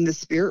in the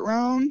spirit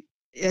realm,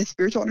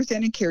 spiritual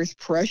understanding, carries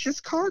precious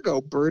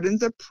cargo,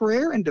 burdens of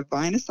prayer, and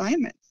divine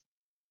assignments.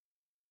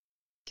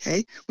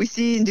 Okay, we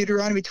see in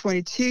Deuteronomy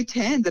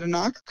 22:10 that an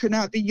ox could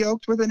not be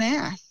yoked with an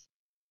ass.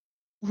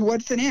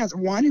 What's an ass?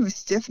 One who is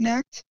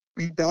stiff-necked,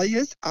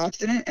 rebellious,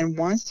 obstinate, and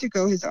wants to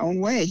go his own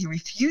way. He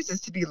refuses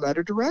to be led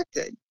or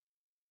directed.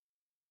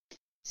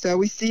 So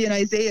we see in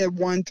Isaiah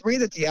 1:3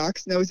 that the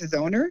ox knows his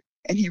owner,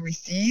 and he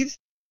receives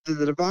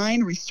the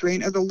divine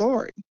restraint of the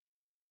Lord.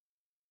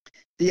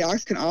 The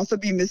ox can also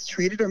be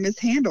mistreated or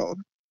mishandled,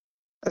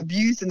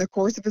 abused in the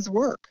course of his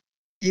work,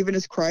 even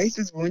as Christ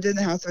was wounded in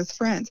the house of his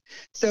friends.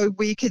 So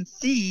we can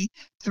see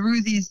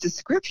through these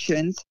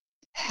descriptions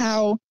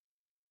how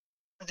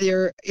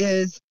there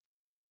is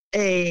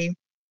a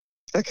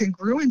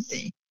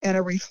congruency and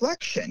a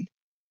reflection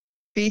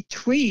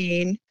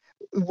between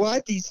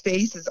what these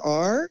faces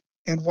are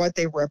and what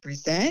they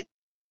represent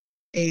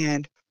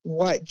and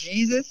what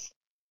Jesus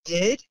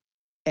did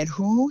and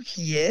who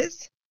he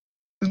is.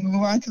 We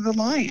move on to the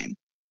lion.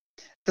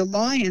 The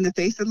lion, the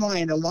face of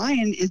the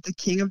lion is the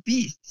king of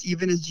beasts,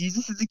 even as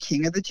Jesus is the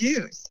king of the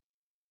Jews.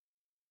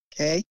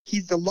 Okay?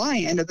 He's the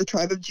lion of the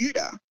tribe of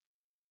Judah.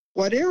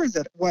 What is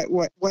it? What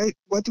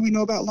do we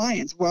know about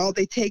lions? Well,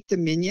 they take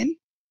dominion.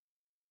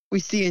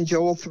 We see in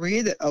Joel 3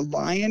 that a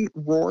lion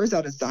roars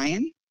out of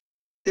Zion.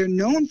 They're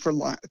known for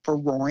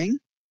roaring.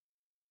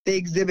 They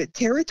exhibit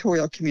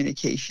territorial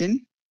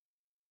communication.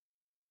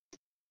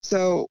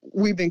 So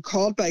we've been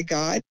called by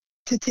God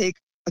to take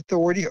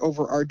authority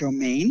over our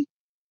domain.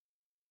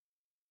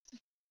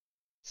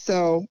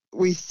 So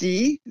we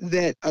see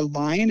that a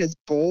lion is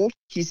bold.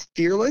 He's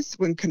fearless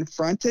when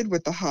confronted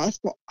with the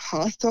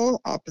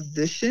hostile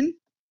opposition.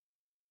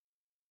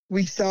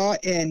 We saw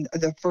in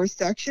the first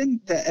section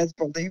that as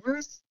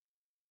believers,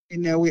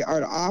 we are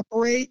to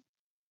operate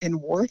in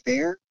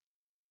warfare,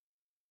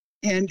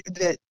 and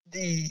that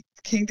the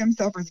kingdom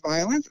suffers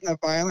violence, and the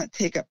violent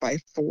take it by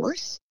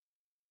force.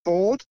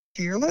 Bold,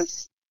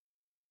 fearless.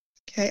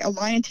 Okay, a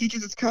lion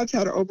teaches its cubs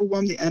how to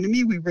overwhelm the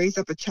enemy. We raise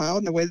up a child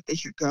in the way that they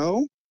should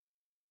go.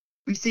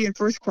 We see in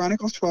 1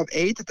 Chronicles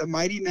 12:8 that the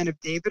mighty men of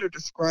David are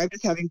described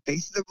as having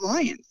faces of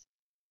lions.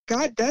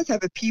 God does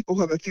have a people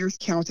who have a fierce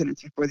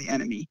countenance before the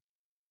enemy.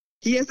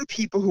 He has a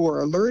people who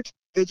are alert,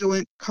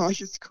 vigilant,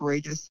 cautious,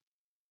 courageous,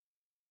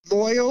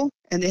 loyal,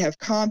 and they have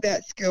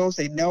combat skills.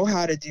 They know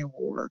how to do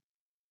war.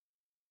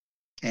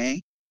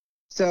 Okay?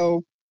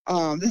 So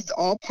this is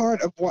all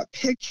part of what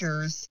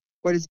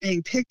is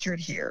being pictured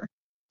here.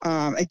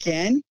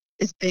 Again,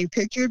 it's being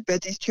pictured,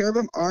 but these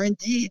cherubim are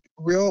indeed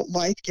real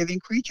life-giving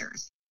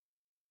creatures.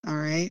 All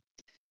right?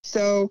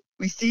 So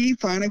we see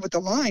finally with the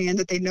lion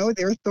that they know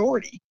their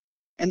authority,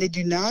 and they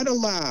do not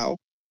allow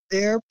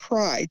their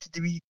pride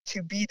to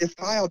be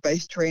defiled by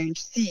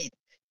strange seed.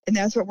 And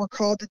that's what we're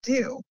called to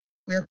do.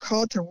 We're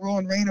called to rule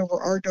and reign over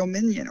our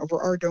dominion,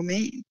 over our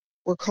domain.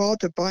 We're called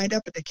to bind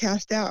up and to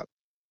cast out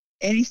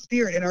any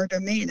spirit in our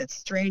domain that's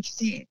strange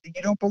seed.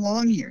 You don't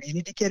belong here. You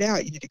need to get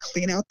out. You need to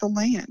clean out the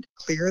land,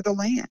 clear the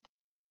land.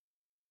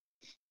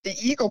 The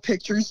eagle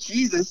pictures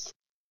Jesus,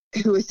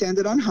 who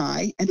ascended on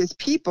high, and his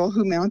people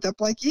who mount up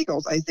like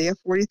eagles, Isaiah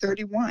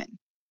 40:31.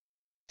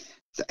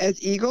 So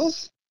as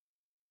eagles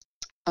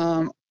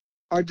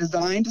are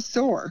designed to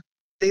soar,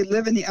 they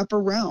live in the upper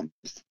realms.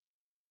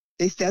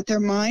 They set their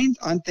minds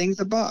on things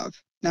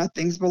above, not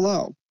things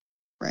below,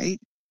 right?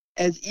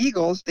 As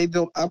eagles, they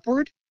build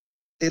upward.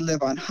 They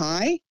live on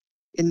high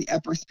in the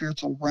upper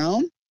spiritual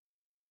realm.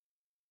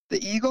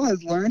 The eagle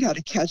has learned how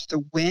to catch the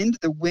wind.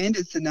 The wind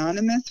is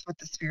synonymous with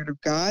the Spirit of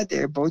God. They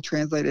are both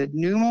translated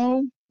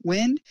pneumo,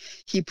 wind.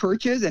 He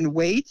perches and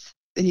waits.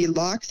 Then he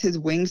locks his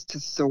wings to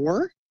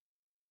soar.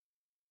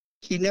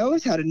 He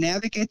knows how to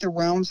navigate the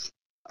realms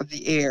of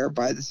the air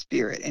by the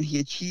Spirit, and he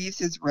achieves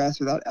his rest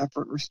without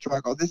effort or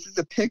struggle. This is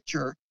a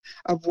picture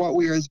of what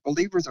we as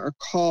believers are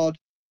called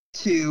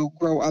to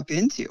grow up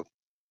into.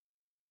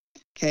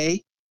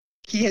 Okay?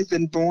 He has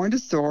been born to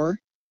soar.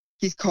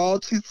 He's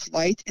called to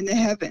flight in the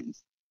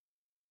heavens.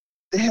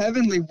 The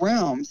heavenly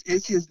realms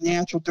is his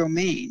natural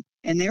domain,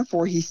 and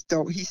therefore he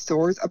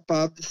soars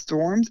above the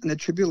storms and the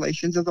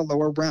tribulations of the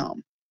lower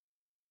realm.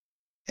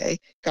 Okay?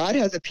 God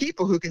has a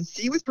people who can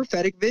see with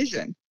prophetic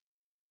vision.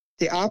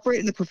 They operate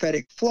in the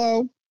prophetic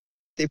flow.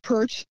 They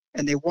perch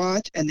and they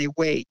watch and they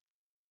wait.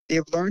 They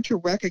have learned to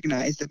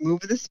recognize the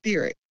move of the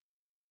Spirit,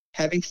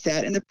 having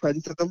sat in the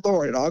presence of the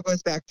Lord. It all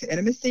goes back to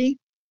intimacy,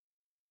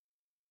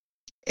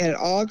 and it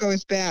all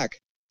goes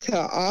back to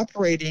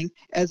operating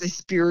as a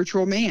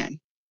spiritual man.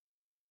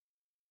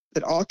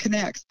 That all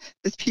connects.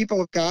 This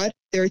people of God,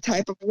 they're a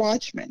type of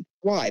watchman.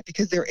 Why?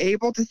 Because they're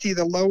able to see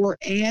the lower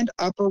and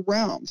upper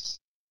realms.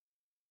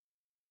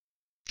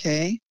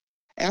 Okay?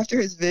 After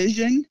his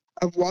vision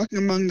of walking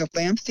among the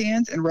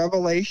lampstands in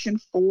Revelation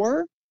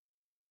 4,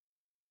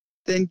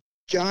 then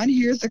John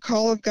hears the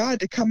call of God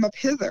to come up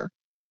hither.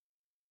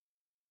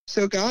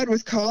 So God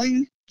was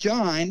calling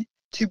John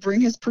to bring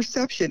his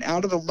perception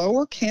out of the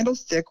lower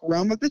candlestick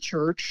realm of the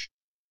church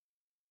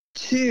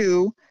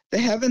to the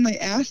heavenly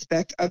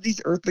aspect of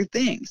these earthly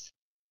things.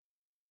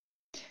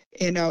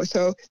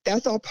 So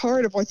that's all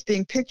part of what's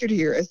being pictured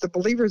here as the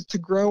believers to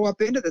grow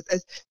up into this.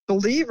 As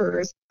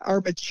believers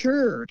are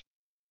matured,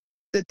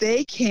 that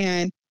they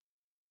can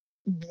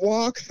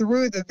walk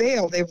through the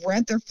veil. They've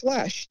rent their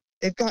flesh.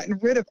 They've gotten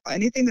rid of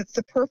anything that's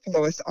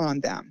superfluous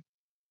on them.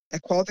 The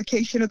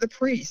qualification of the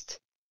priest.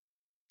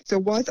 So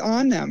what's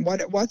on them?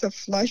 What's a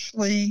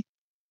fleshly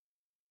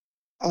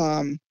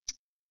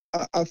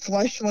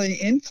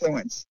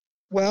influence?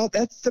 Well,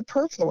 that's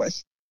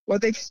superfluous. Well,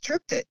 they've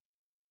stripped it.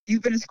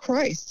 Even as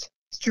Christ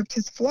stripped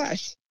his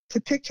flesh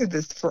to picture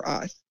this for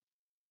us.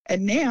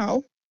 And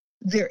now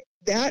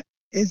that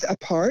is a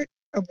part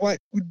of what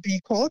would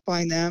be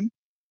qualifying them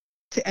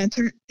to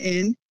enter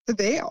in the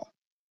veil.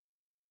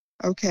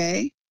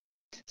 Okay?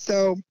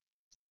 So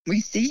we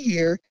see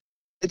here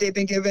that they've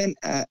been given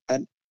a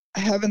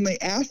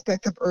heavenly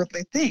aspect of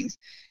earthly things.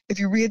 If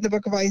you read the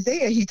book of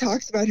Isaiah, he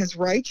talks about his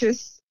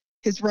righteous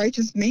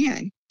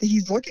man that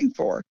he's looking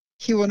for.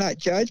 He will not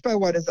judge by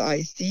what his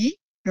eyes see,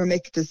 nor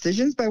make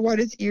decisions by what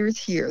his ears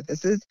hear.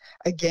 This is,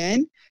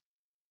 again,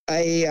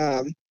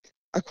 a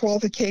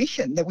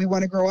qualification that we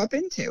want to grow up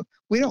into.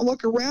 We don't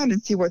look around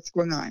and see what's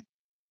going on.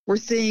 We're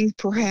seeing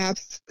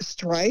perhaps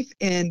strife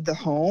in the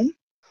home,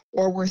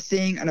 or we're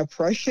seeing an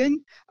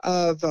oppression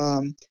of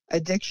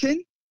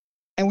addiction,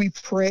 and we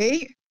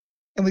pray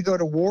and we go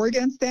to war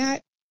against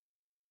that.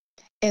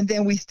 And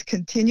then we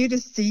continue to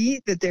see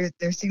that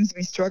there seems to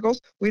be struggles.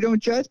 We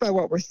don't judge by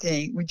what we're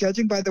seeing. We're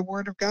judging by the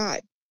word of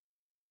God.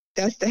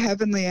 That's the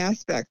heavenly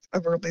aspect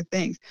of earthly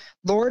things.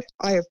 Lord,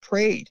 I have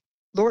prayed.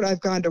 Lord,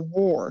 I've gone to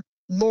war.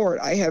 Lord,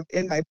 I have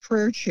in my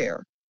prayer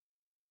chair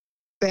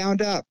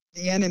bound up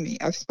the enemy.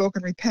 I've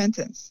spoken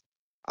repentance.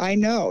 I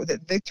know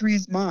that victory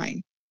is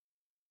mine.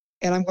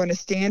 And I'm going to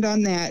stand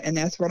on that, and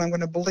that's what I'm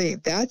going to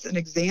believe. That's an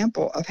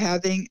example of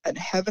having a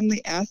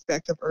heavenly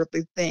aspect of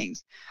earthly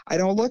things. I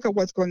don't look at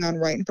what's going on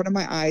right in front of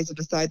my eyes and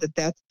decide that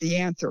that's the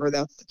answer or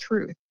that's the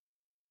truth.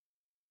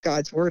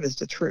 God's word is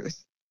the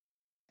truth,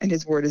 and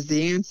his word is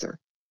the answer.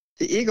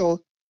 The eagle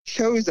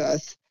shows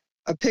us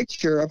a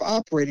picture of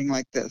operating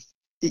like this.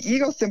 The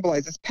eagle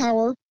symbolizes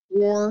power,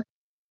 war,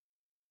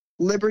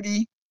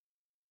 liberty,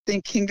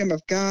 think kingdom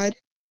of God.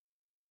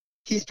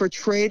 He's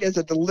portrayed as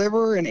a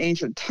deliverer in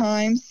ancient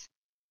times.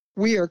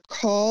 We are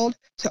called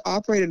to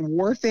operate in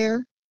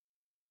warfare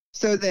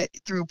so that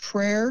through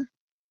prayer,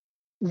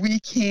 we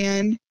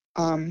can,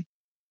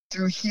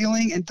 through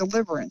healing and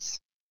deliverance,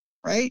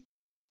 right?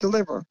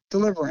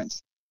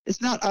 Deliverance.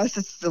 It's not us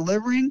that's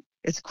delivering.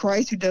 It's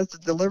Christ who does the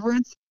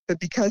deliverance. But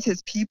because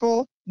his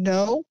people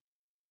know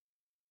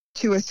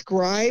to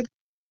ascribe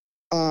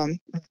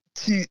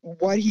to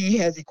what he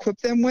has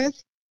equipped them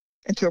with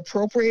and to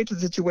appropriate to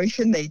the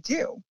situation, they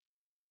do.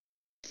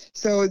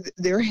 So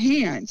their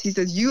hands, he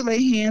says, you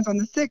lay hands on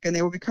the sick and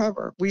they will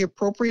recover. We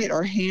appropriate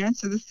our hands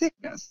to the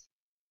sickness.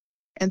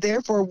 And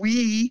therefore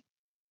we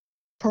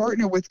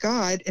partner with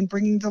God in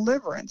bringing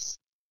deliverance.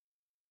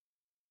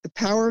 The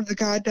power of the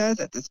God does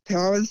it. The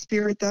power of the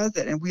Spirit does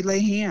it. And we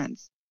lay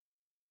hands.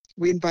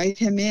 We invite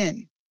him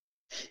in.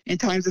 In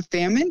times of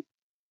famine,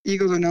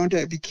 eagles are known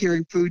to be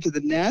carrying food to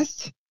the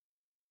nest.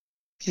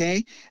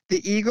 Okay.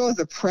 The eagle is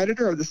a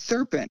predator of the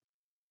serpent.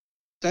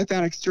 I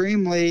found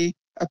extremely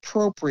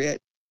appropriate.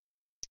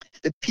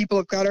 The people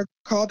of God are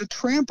called to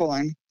trample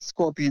on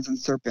scorpions and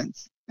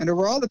serpents and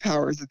over all the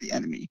powers of the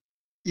enemy.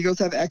 Eagles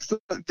have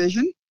excellent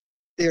vision.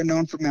 They are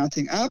known for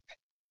mounting up,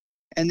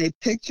 and they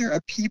picture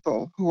a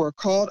people who are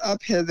called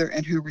up hither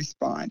and who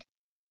respond.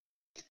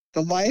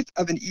 The life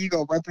of an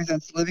eagle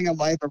represents living a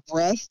life of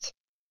rest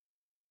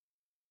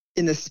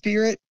in the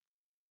spirit,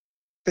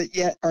 but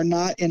yet are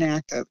not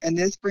inactive. And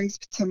this brings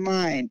to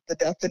mind the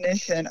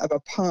definition of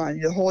upon,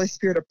 the Holy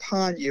Spirit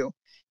upon you.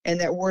 And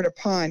that word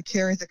upon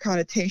carries a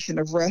connotation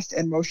of rest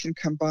and motion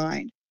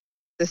combined.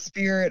 The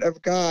Spirit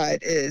of God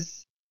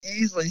is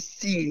easily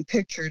seen,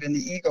 pictured in the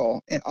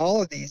eagle in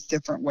all of these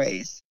different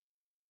ways.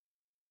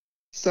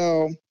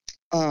 So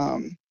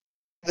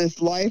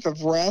this life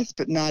of rest,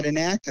 but not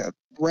inactive,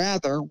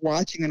 rather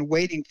watching and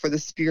waiting for the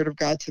Spirit of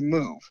God to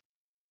move.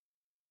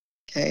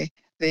 Okay,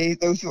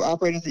 those who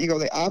operate as the eagle,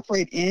 they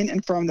operate in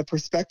and from the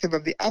perspective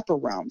of the upper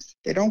realms.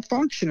 They don't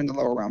function in the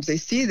lower realms. They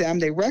see them,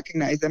 they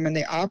recognize them, and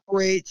they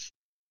operate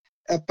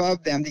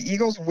above them. The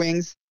eagle's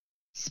wings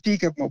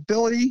speak of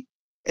mobility,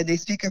 and they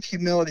speak of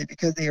humility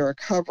because they are a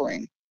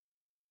covering.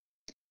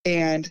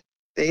 And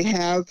they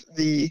have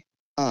the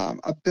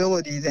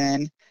ability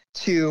then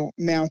to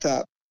mount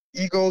up.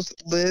 Eagles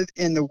live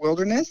in the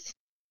wilderness,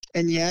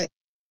 and yet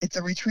it's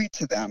a retreat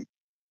to them.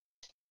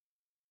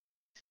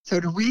 So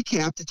to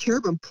recap, the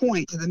cherubim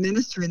point to the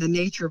ministry and the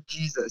nature of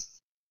Jesus,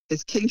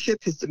 his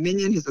kingship, his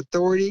dominion, his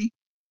authority,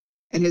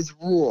 and his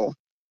rule.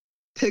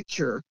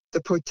 Picture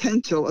the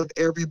potential of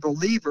every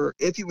believer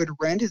if he would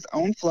rend his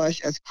own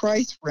flesh as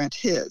Christ rent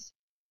his,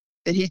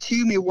 that he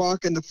too may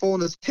walk in the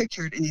fullness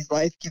pictured in these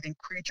life-giving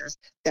creatures.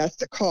 That's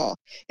the call.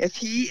 If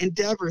he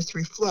endeavors to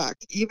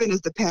reflect, even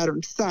as the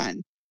patterned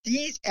son,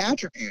 these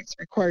attributes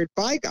required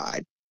by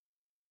God,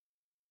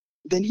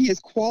 then he is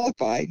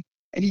qualified,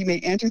 and he may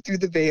enter through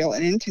the veil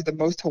and into the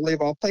most holy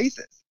of all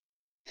places.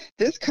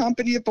 This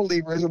company of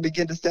believers will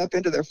begin to step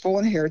into their full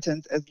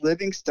inheritance as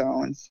living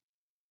stones,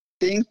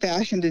 being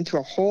fashioned into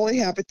a holy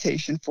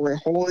habitation for a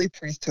holy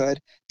priesthood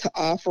to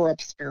offer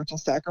up spiritual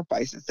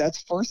sacrifices.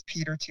 That's 1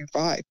 Peter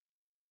 2:5.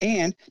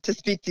 And to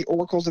speak the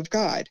oracles of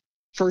God,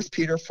 1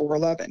 Peter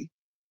 4:11.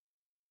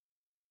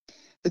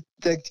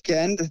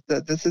 Again,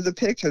 this is a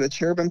picture. The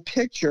cherubim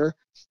picture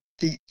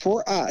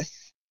for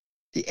us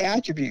the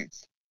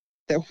attributes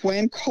that,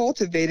 when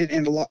cultivated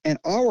in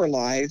our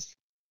lives,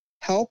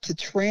 help to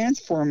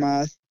transform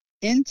us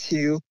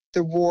into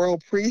the royal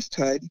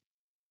priesthood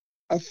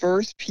of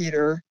 1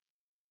 Peter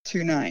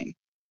 2:9.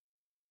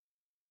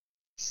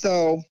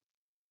 So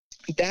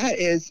that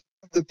is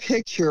the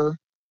picture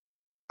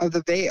of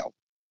the veil.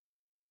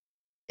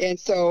 And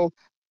so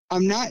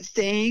I'm not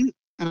saying,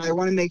 and I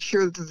want to make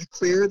sure that this is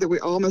clear, that we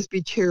all must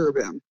be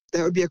cherubim.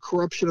 That would be a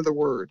corruption of the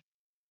word.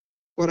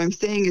 What I'm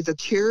saying is the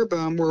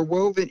cherubim were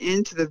woven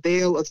into the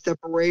veil of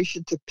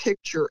separation to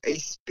picture a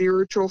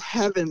spiritual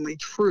heavenly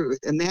truth,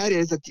 and that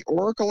is that the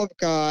oracle of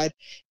God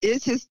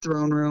is his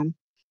throne room.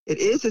 It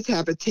is his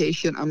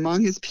habitation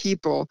among his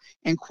people,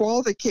 and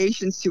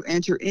qualifications to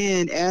enter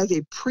in as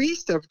a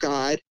priest of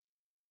God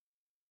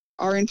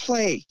are in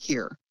play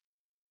here.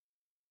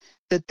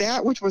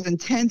 That which was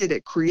intended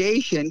at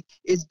creation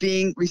is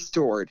being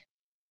restored.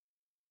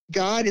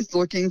 God is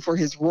looking for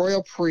his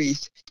royal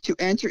priest to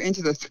enter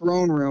into the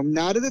throne room,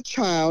 not as a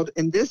child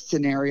in this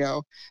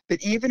scenario, but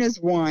even as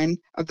one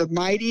of the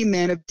mighty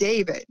men of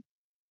David.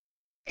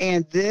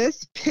 And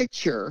this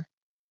picture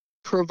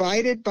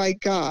provided by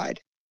God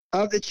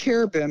of the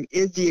cherubim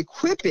is the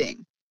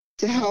equipping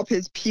to help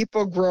his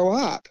people grow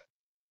up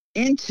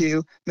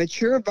into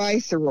mature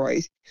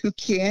viceroys who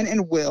can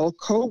and will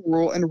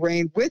co-rule and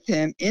reign with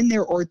him in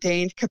their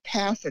ordained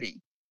capacity.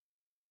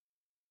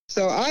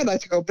 So I'd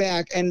like to go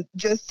back and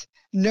just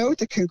note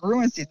the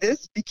congruency.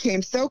 This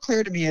became so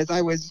clear to me as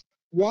I was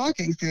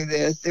walking through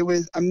this. It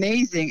was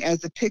amazing as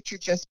the picture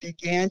just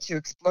began to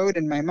explode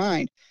in my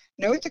mind.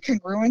 Note the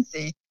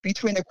congruency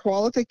between the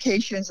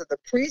qualifications of the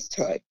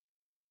priesthood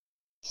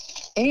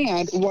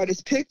and what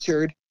is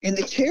pictured in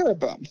the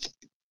cherubim.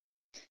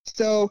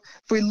 So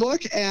if we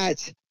look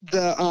at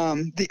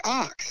the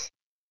ox,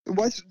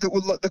 what's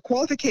the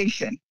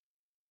qualification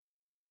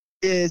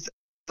is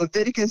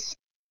Leviticus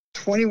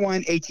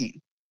 21:18.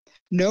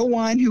 No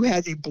one who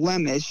has a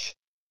blemish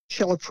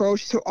shall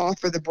approach to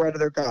offer the bread of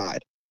their God.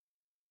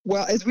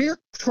 Well, as we're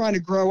trying to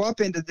grow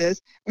up into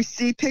this, we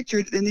see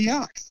pictured in the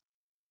ox.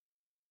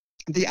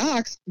 The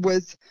ox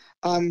was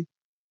an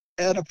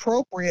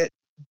appropriate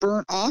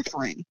burnt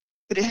offering,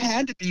 but it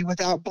had to be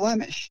without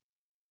blemish.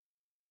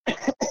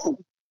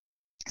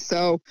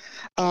 So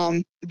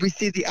we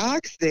see the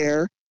ox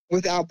there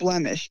without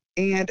blemish,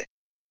 and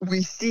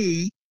we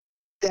see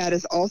that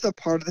is also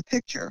part of the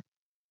picture.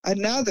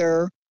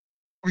 Another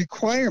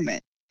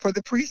requirement for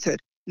the priesthood,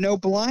 no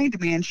blind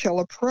man shall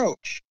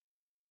approach.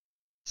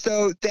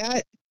 So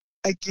that,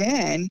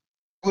 again,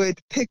 would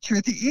picture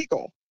the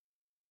eagle.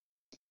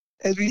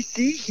 As we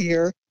see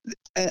here,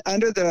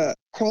 under the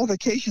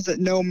qualifications that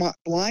no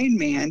blind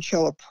man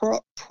shall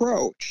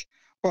approach,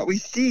 what we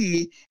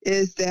see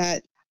is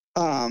that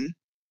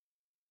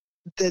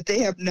that they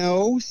have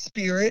no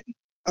spirit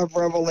of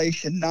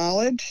revelation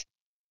knowledge.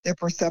 Their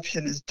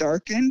perception is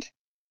darkened.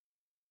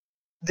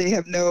 They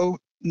have no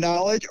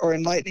knowledge or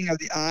enlightening of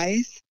the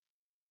eyes.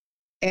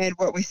 And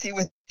what we see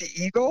with the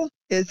eagle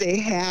is they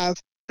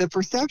have the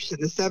perception,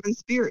 the seven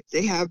spirits.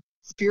 They have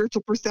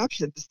spiritual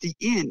perception to see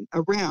in,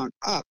 around,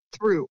 up,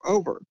 through,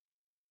 over.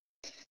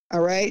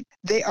 All right?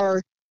 They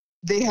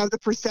have the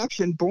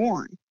perception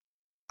born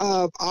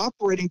of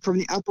operating from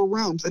the upper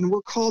realms, and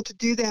we're called to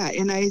do that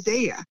in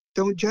Isaiah.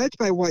 Don't judge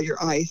by what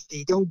your eyes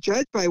see. Don't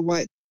judge by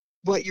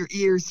what your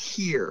ears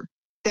hear.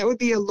 That would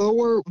be a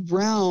lower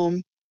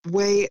realm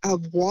way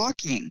of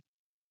walking.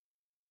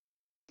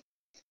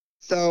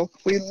 So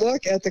we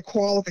look at the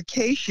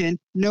qualification,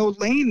 no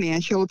lame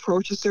man shall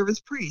approach the servant's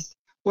priest.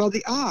 Well,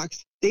 the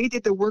ox, they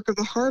did the work of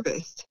the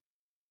harvest.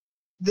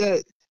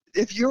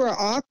 If you are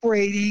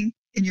operating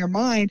in your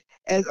mind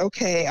as,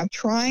 okay, I'm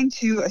trying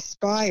to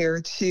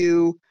aspire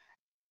to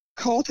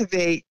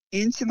cultivate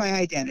into my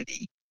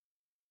identity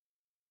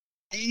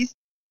these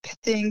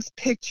things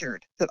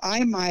pictured, that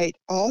I might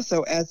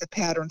also, as a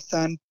pattern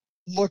son,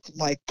 look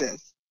like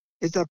this.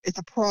 It's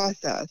a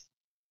process,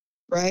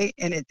 right?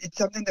 And it's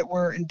something that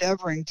we're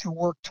endeavoring to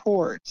work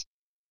towards.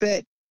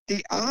 But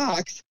the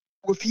ox,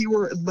 if he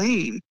were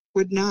lame,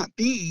 would not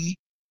be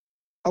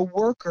a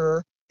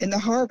worker in the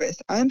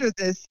harvest. Under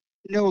this,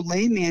 no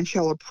lame man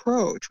shall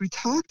approach, we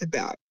talked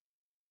about.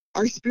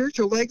 Our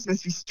spiritual legs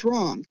must be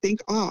strong.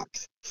 Think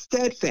ox.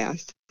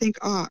 Steadfast. Think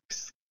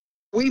ox.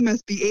 We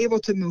must be able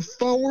to move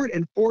forward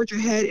and forge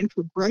ahead in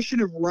progression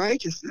of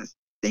righteousness.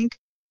 Think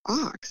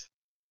ox.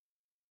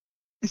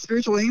 A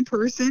spiritual lame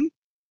person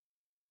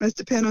must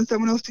depend on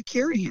someone else to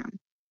carry him.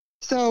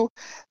 So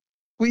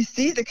we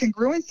see the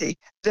congruency.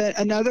 That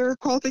another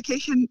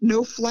qualification,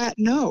 no flat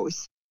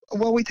nose.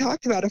 Well, we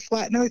talked about a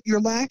flat nose. You're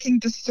lacking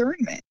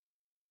discernment.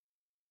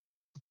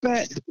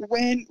 But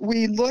when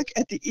we look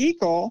at the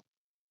eagle,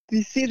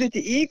 we see that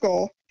the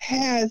eagle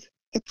has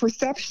the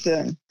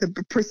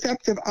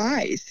perceptive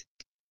eyes.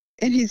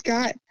 And he's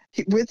got,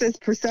 with this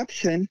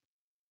perception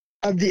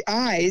of the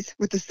eyes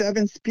with the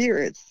seven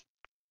spirits,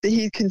 that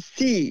he can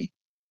see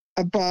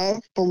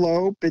above,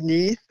 below,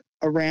 beneath,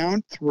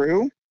 around,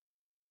 through.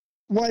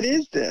 What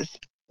is this?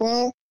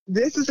 Well,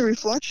 this is a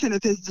reflection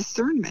of his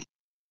discernment.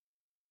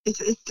 It's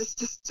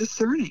just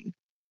discerning.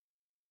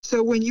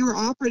 So when you are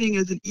operating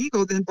as an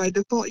eagle, then by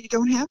default, you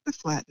don't have the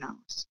flat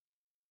nose.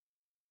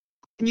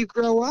 And you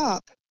grow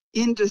up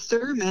in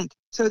discernment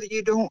so that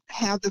you don't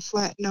have the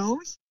flat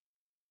nose.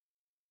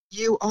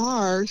 You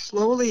are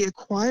slowly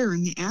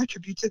acquiring the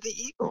attributes of the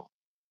eagle.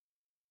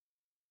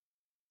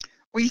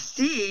 We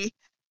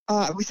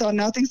saw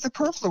nothing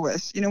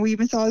superfluous. We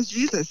even saw as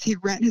Jesus, he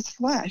rent his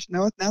flesh,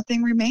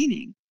 nothing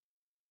remaining.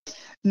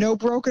 No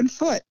broken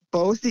foot,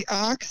 both the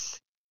ox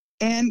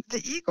and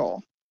the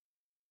eagle.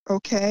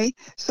 Okay,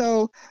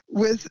 so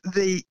with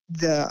the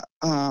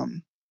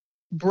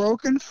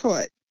broken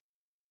foot,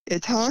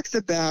 it talks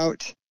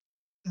about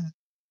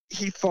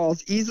he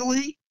falls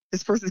easily.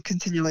 This person is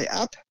continually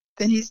up,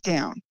 then he's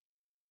down.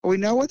 But we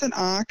know with an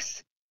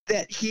ox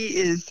that he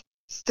is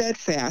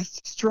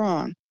steadfast,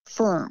 strong,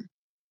 firm.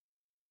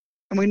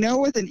 And we know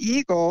with an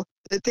eagle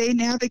that they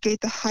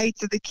navigate the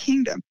heights of the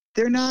kingdom.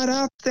 They're not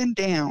up and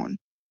down.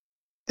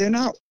 They're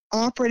not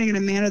operating in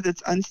a manner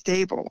that's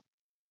unstable.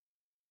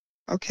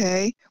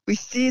 Okay? We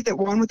see that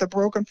one with a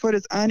broken foot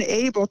is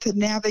unable to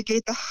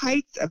navigate the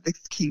heights of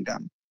this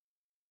kingdom.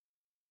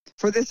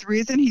 For this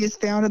reason, he is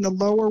found in the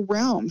lower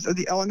realms of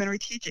the elementary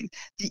teaching.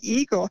 The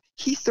eagle,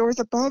 he soars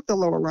above the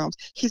lower realms.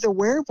 He's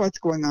aware of what's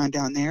going on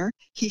down there.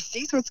 He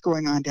sees what's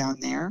going on down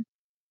there.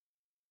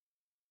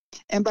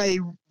 And by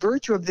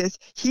virtue of this,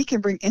 he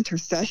can bring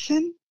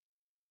intercession.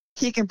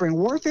 He can bring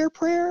warfare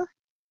prayer.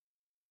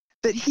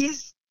 But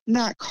he's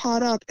not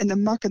caught up in the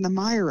muck and the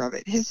mire of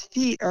it. His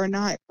feet are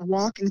not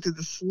walking through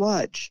the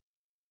sludge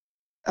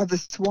of the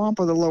swamp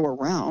of the lower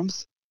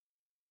realms.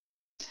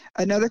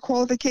 Another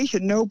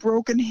qualification, no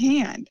broken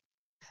hand.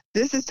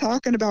 This is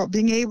talking about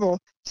being able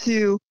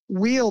to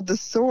wield the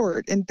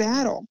sword in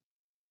battle.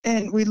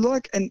 And we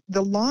look, and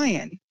the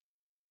lion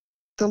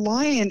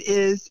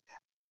is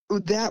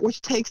that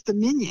which takes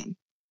dominion.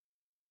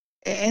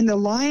 And the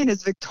lion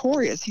is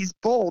victorious. He's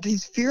bold.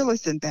 He's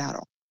fearless in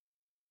battle.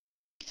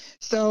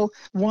 So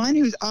one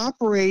who's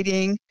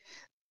operating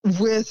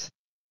with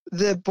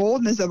the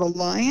boldness of a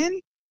lion,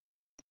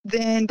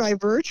 then by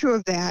virtue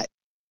of that,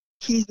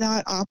 he's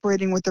not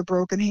operating with a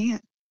broken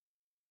hand.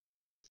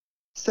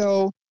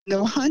 So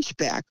no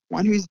hunchback,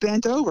 one who's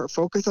bent over,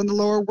 focus on the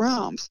lower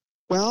realms.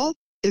 Well,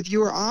 if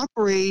you are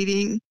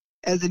operating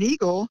as an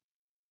eagle,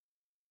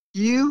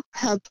 you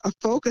have a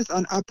focus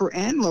on upper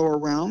and lower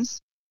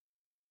realms,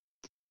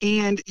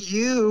 and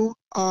you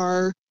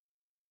are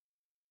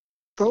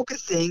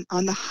focusing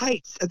on the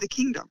heights of the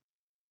kingdom.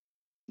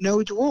 No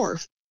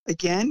dwarf.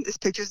 Again, this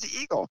pictures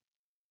the eagle.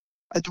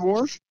 A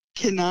dwarf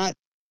cannot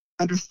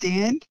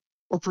understand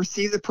or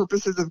perceive the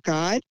purposes of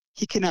God.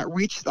 He cannot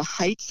reach the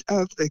heights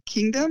of the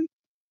kingdom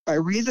by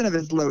reason of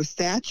his low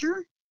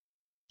stature.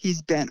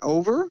 He's bent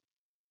over.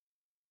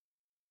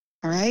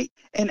 All right.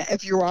 And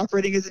if you're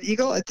operating as an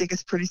eagle, I think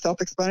it's pretty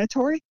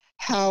self-explanatory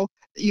how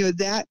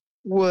that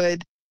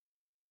would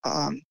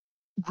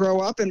grow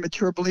up and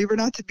mature believer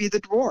not to be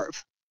the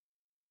dwarf.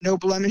 No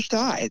blemished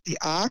eye. The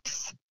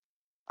ox,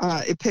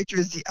 it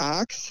pictures the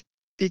ox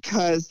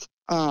because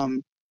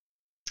the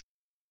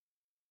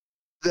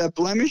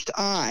blemished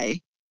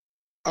eye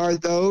are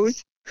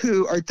those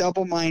who are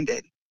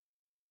double-minded,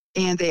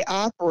 and they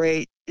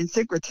operate in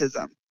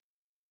syncretism,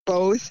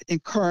 both in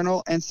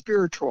carnal and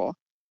spiritual.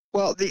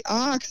 Well, the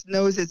ox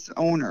knows its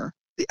owner.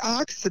 The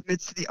ox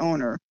submits to the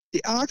owner.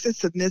 The ox is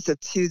submissive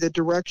to the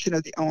direction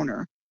of the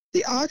owner.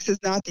 The ox is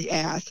not the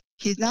ass.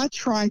 He's not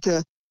trying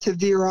to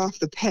veer off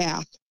the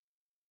path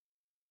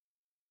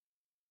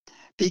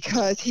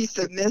because he's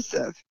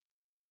submissive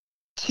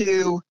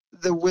to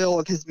the will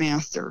of his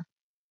master.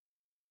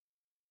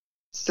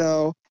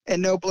 So,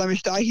 and no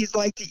blemished eye, he's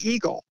like the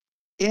eagle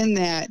in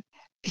that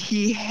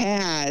he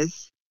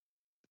has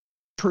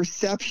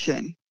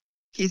perception.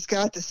 He's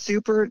got the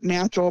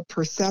supernatural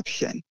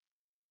perception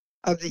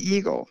of the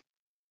eagle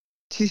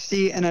to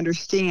see and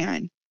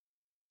understand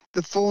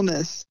the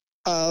fullness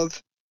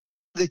of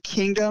the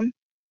kingdom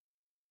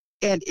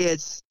and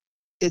its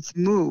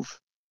move.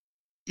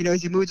 You know,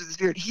 as he moves with the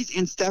Spirit, he's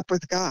in step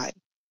with God.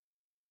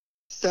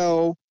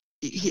 So,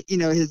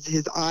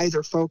 his eyes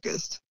are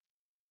focused.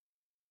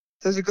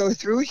 So as we go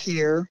through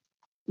here,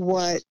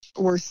 what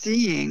we're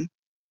seeing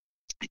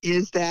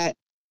is that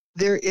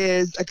there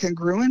is a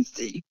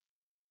congruency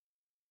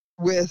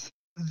with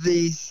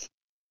these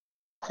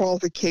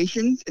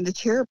qualifications in the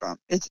cherubim.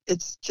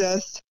 It's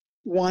just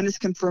one is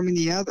confirming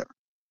the other.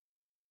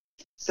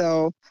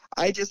 So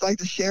I just like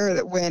to share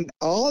that when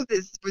all of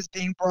this was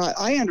being brought,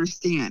 I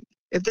understand.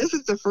 If this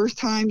is the first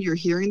time you're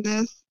hearing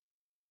this,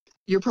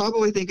 you're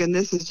probably thinking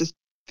this is just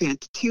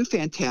too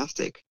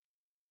fantastic.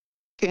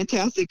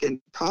 Fantastic and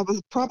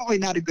probably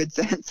not a good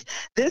sense.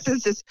 This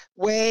is just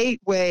way,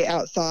 way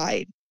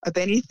outside of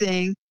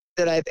anything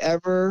that I've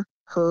ever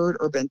heard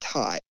or been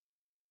taught.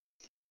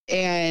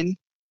 And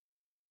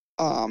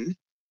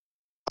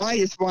I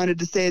just wanted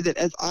to say that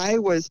as I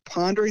was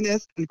pondering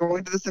this and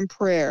going to this in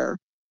prayer,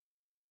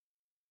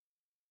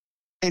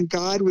 and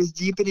God was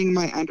deepening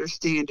my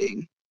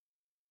understanding,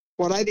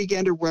 what I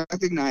began to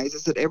recognize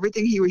is that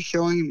everything he was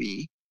showing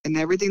me and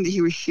everything that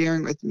he was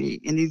sharing with me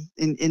in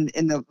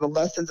the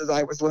lessons as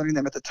I was learning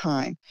them at the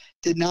time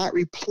did not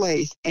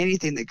replace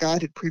anything that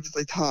God had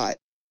previously taught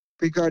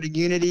regarding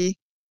unity,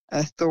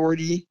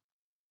 authority,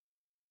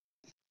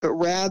 but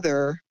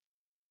rather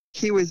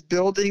he was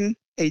building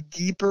a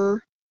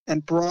deeper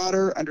and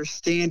broader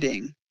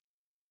understanding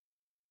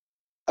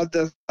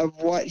of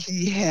what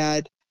he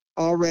had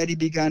already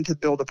begun to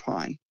build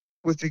upon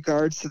with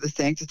regards to the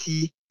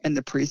sanctity and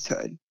the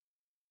priesthood.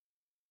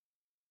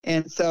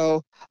 And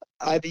so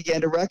I began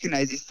to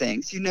recognize these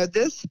things. You know,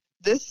 this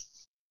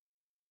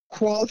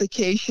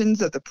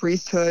qualifications of the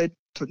priesthood,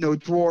 no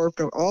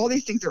dwarf, all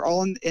these things are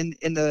all in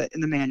the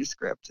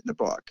manuscript, in the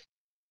book.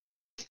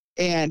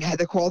 And had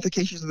the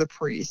qualifications of the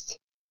priest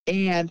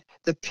and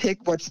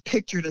what's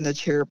pictured in the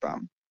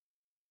cherubim.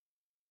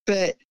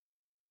 But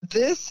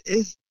this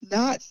is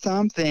not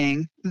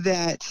something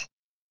that,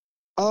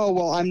 oh,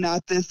 well, I'm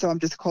not this, so I'm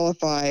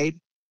disqualified.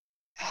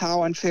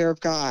 How unfair of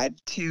God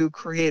to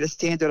create a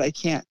standard I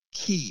can't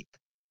keep.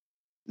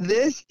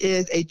 This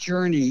is a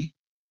journey.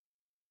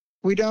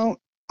 We don't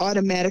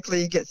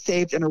automatically get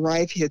saved and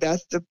arrive here.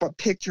 That's what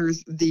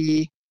pictures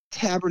the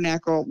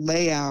tabernacle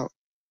layout.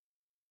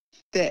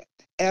 That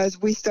as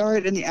we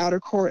start in the outer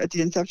court at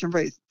the inception of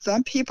race,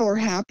 some people are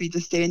happy to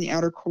stay in the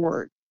outer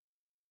court.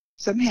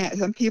 Some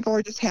people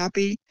are just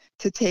happy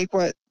to take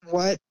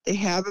what they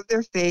have of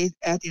their faith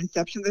at the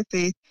inception of their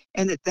faith,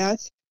 and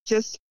that's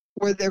just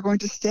where they're going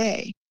to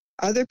stay.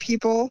 Other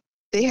people,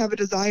 they have a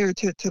desire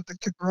to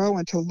grow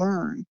and to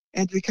learn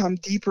and to become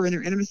deeper in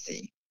their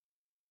intimacy.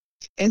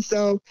 And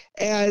so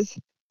as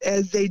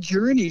they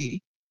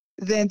journey,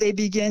 then they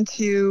begin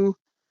to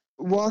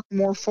walk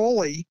more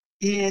fully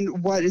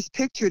in what is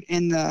pictured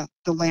in the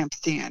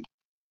lampstand.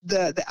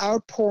 The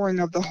outpouring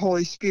of the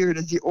Holy Spirit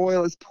as the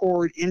oil is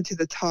poured into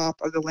the top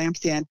of the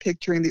lampstand,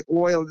 picturing the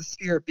oil of the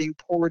Spirit being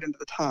poured into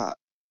the top.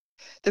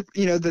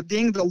 The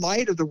being the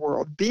light of the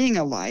world, being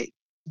a light,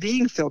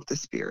 being filled with the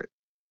Spirit.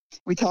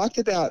 We talked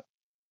about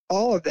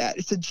all of that.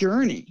 It's a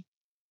journey.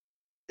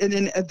 And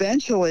then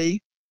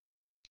eventually,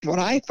 what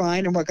I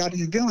find and what God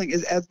is revealing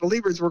is as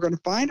believers, we're going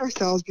to find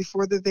ourselves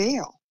before the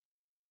veil.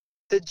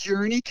 The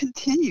journey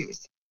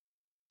continues.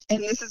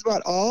 And this is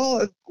what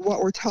all of what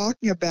we're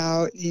talking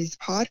about, these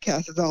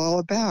podcasts is all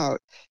about,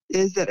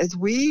 is that as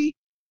we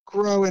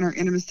grow in our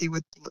intimacy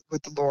with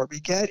the Lord, we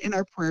get in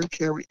our prayer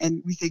chair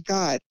and we say,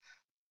 God,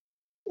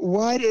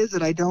 what is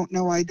it I don't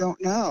know? I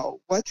don't know.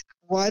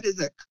 What is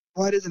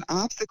an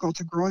obstacle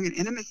to growing in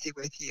intimacy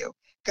with you?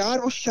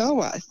 God will show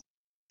us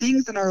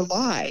things in our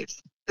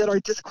lives that are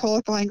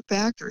disqualifying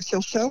factors.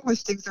 He'll show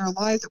us things in our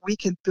lives that we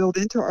can build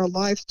into our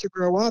lives to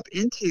grow up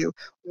into,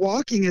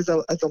 walking as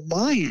a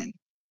lion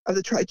of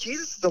the tribe.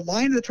 Jesus is the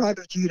lion of the tribe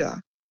of Judah.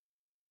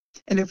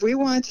 And if we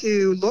want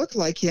to look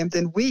like him,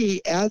 then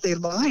we, as a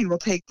lion, will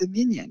take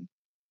dominion.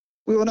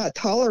 We will not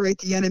tolerate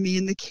the enemy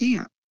in the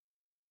camp.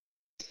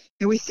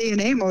 And we see in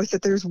Amos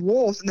that there's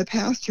wolves in the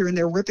pasture and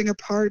they're ripping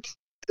apart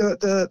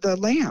the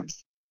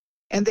lambs.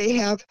 And they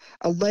have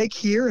a leg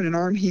here and an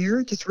arm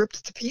here, just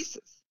ripped to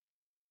pieces.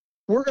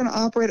 We're going to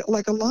operate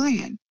like a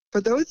lion.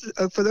 For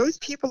those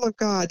people of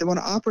God that want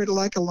to operate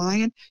like a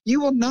lion,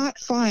 you will not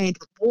find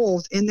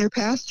wolves in their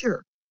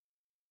pasture.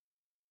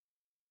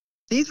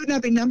 These would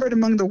not be numbered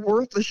among the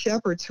worthless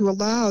shepherds who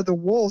allow the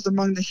wolves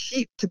among the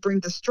sheep to bring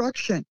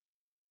destruction.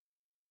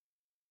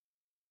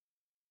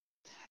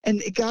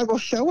 And God will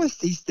show us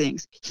these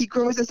things. He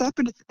grows us up,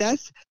 and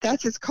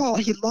that's his call.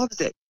 He loves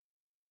it.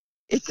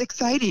 It's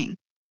exciting.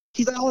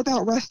 He's all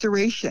about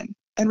restoration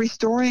and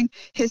restoring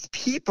his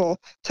people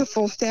to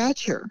full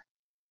stature.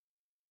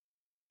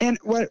 And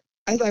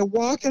as I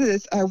walked into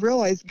this, I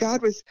realized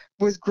God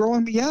was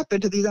growing me up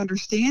into these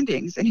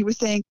understandings. And he was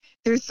saying,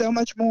 there's so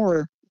much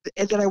more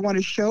that I want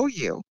to show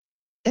you.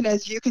 And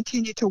as you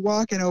continue to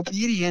walk in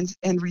obedience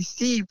and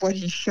receive what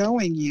he's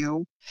showing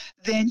you,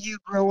 then you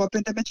grow up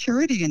into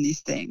maturity in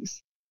these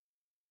things.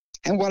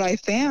 And what I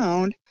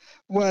found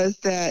was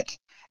that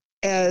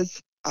as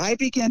I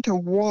began to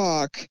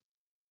walk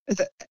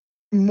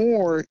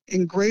more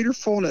in greater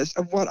fullness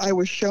of what I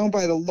was shown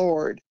by the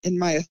Lord in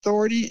my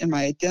authority and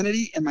my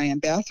identity and my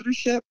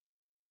ambassadorship,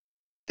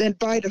 then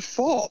by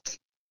default,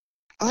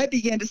 I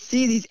began to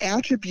see these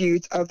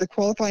attributes of the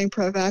qualifying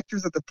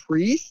factors of the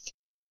priest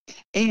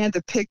and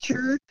the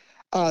picture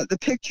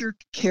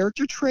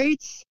character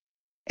traits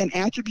and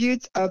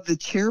attributes of the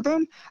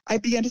cherubim. I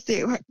began to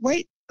say,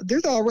 wait,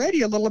 there's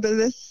already a little bit of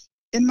this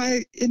in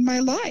my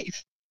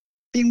life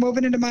being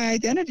woven into my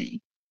identity.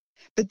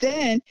 But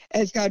then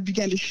as God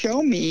began to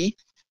show me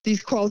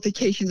these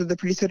qualifications of the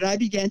priesthood, I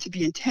began to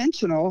be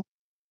intentional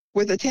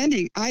with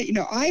attending.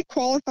 I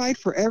qualified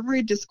for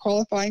every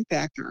disqualifying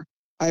factor.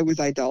 I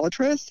was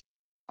idolatrous.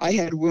 I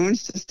had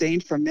wounds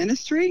sustained from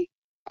ministry.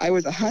 I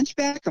was a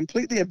hunchback,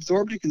 completely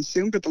absorbed and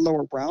consumed with the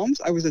lower realms.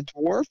 I was a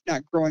dwarf,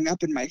 not growing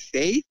up in my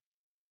faith.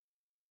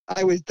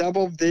 I was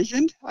double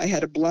visioned. I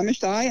had a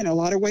blemished eye. In a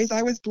lot of ways,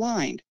 I was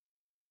blind.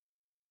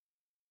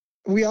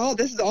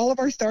 This is all of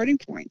our starting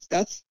points.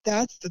 That's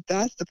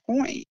the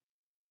point.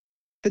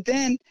 But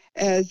then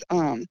as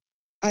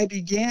I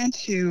began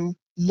to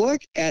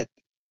look at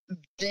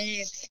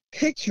these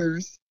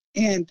pictures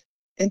and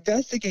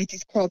investigate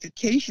these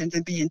qualifications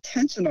and be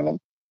intentional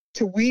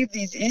to weave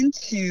these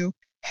into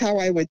how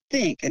I would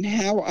think and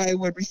how I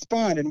would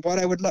respond and what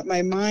I would let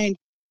my mind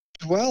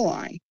dwell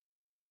on,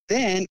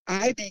 then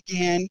I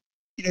began,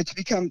 to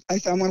become, I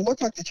said, I'm going to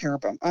look like the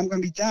cherubim. I'm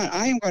going to be done.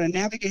 I am going to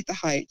navigate the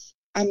heights.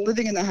 I'm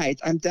living in the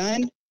heights. I'm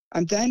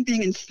done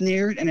being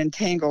ensnared and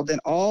entangled in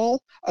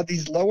all of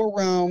these lower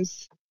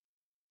realms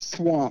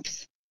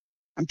swamps.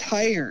 I'm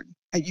tired.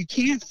 You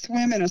can't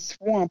swim in a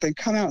swamp and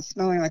come out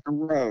smelling like a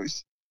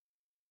rose.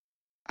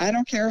 I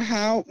don't care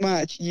how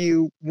much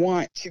you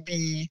want to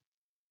be,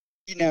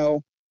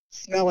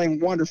 smelling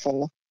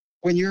wonderful.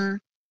 When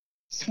you're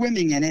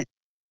swimming in it,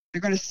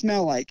 you're going to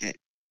smell like it.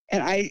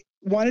 And I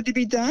wanted to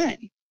be done.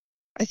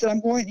 I said,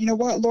 I'm going, you know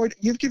what, Lord,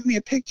 you've given me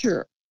a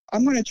picture.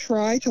 I'm going to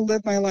try to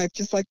live my life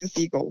just like this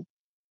eagle.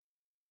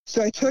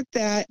 So I took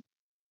that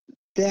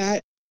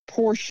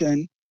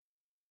portion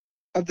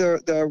of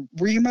the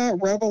Rhema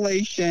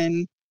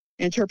revelation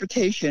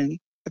interpretation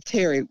of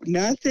Terry.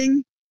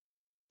 Nothing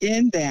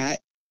in that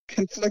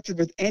conflicted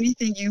with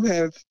anything you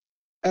have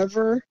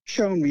ever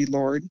shown me,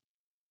 Lord.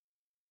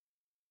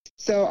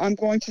 So I'm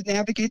going to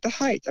navigate the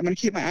heights. I'm going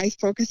to keep my eyes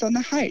focused on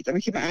the heights. I'm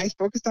going to keep my eyes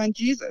focused on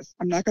Jesus.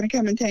 I'm not going to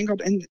come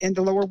entangled in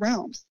the lower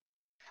realms.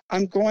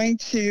 I'm going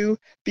to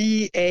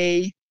be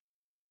a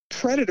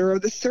predator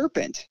of the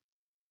serpent.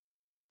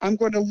 I'm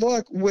going to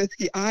look with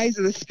the eyes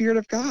of the Spirit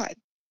of God.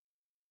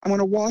 I'm going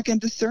to walk in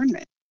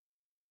discernment.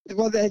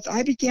 Well, as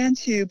I began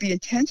to be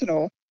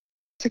intentional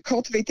to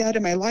cultivate that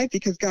in my life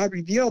because God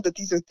revealed that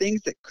these are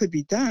things that could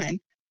be done,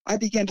 I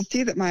began to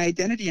see that my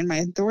identity and my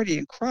authority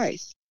in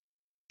Christ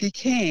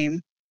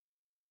became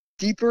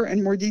deeper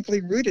and more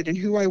deeply rooted in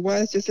who I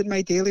was just in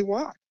my daily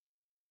walk.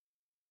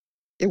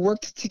 It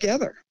worked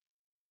together.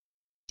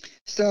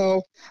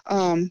 So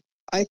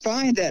I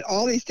find that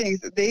all these things,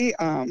 they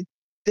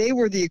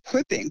were the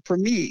equipping for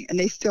me, and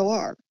they still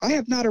are. I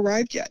have not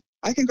arrived yet.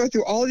 I can go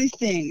through all of these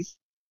things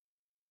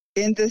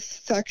in this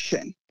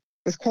section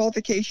with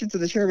qualifications of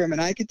the cherubim,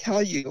 and I can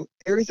tell you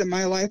areas of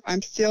my life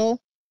I'm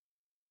still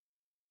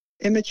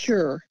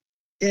immature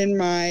in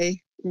my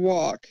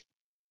walk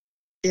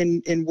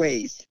in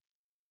ways.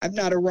 I've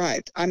not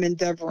arrived. I'm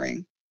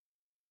endeavoring.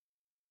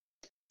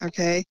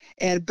 Okay?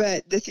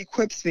 But this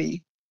equips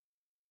me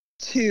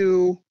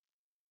to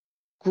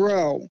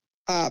grow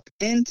up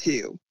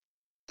into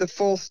the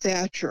full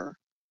stature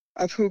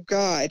of who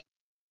God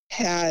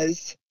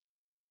has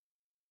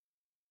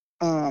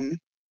in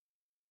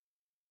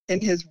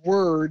his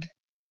word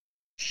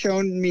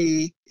shown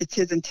me it's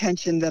his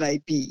intention that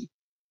I be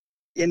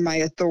in my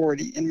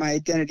authority, in my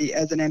identity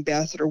as an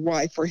ambassador.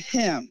 Why? For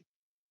him,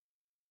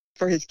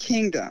 for his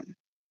kingdom.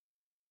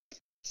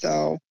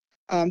 So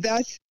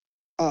that's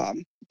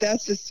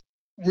just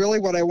really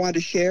what I wanted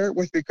to share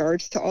with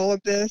regards to all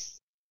of this.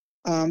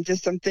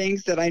 Just some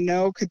things that I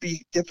know could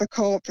be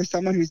difficult for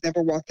someone who's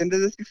never walked into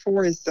this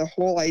before is the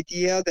whole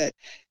idea that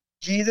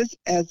Jesus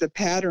as the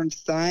patterned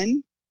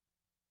son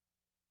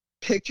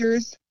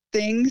pictures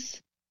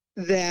things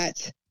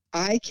that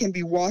I can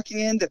be walking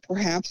in that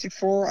perhaps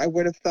before I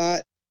would have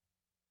thought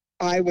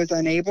I was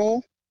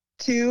unable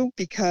to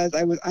because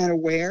I was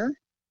unaware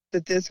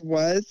that this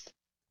was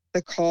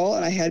the call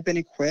and I had been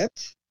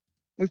equipped.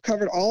 We've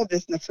covered all of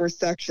this in the first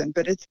section,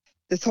 but it's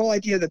this whole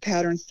idea of the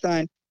pattern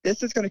son.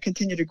 This is going to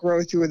continue to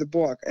grow through the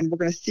book, and we're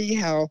going to see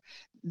how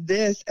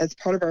this, as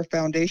part of our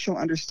foundational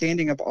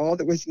understanding of all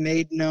that was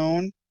made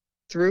known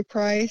through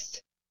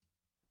Christ,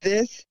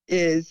 this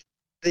is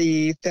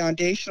the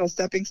foundational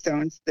stepping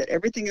stones that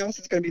everything else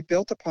is going to be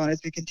built upon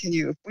as we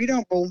continue. If we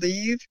don't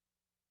believe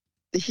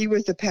that he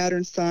was the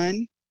pattern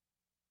son,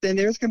 then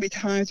there's going to be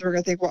times we're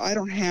going to think, well, I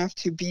don't have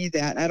to be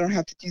that. I don't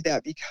have to do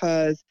that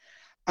because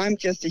I'm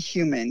just a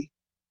human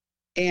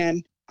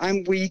and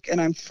I'm weak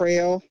and I'm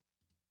frail.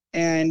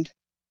 And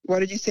what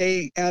did you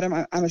say, Adam?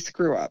 I'm a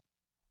screw up.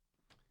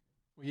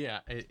 Yeah,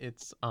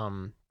 it's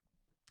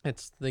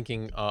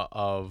thinking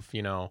of,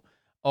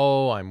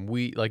 oh, I'm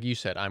weak. Like you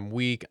said, I'm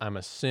weak. I'm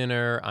a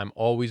sinner. I'm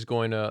always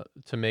going to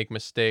make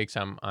mistakes.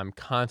 I'm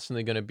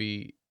constantly going to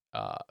be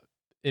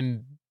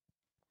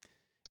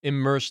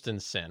immersed in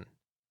sin,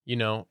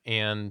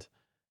 and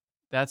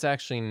that's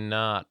actually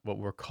not what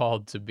we're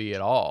called to be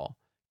at all,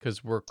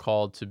 because we're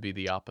called to be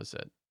the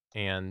opposite.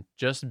 And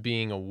just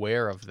being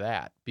aware of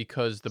that,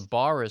 because the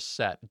bar is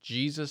set.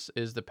 Jesus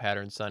is the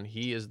pattern son.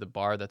 He is the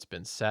bar that's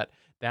been set.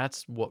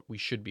 That's what we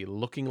should be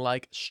looking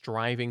like,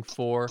 striving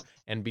for,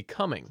 and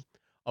becoming.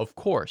 Of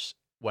course,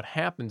 what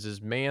happens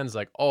is man's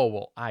like, oh,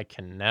 well, I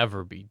can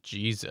never be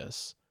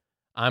Jesus.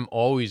 I'm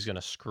always going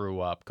to screw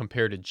up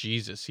compared to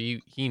Jesus.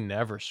 He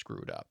never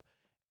screwed up.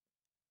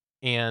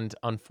 And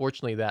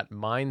unfortunately, that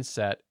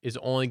mindset is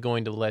only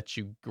going to let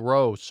you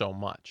grow so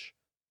much.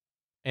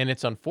 And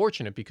it's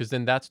unfortunate because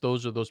then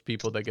those are those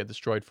people that get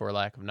destroyed for a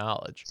lack of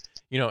knowledge.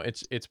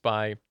 It's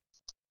by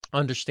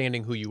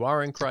understanding who you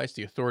are in Christ,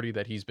 the authority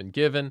that he's been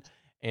given,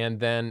 and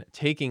then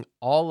taking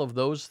all of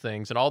those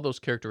things and all those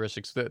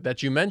characteristics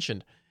that you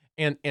mentioned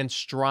and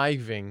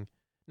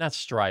not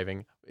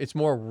striving, it's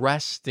more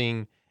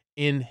resting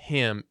in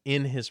him,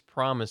 in his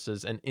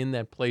promises, and in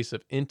that place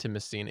of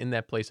intimacy. And in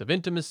that place of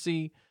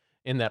intimacy,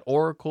 in that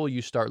oracle,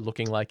 you start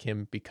looking like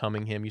him,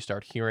 becoming him, you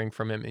start hearing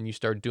from him, and you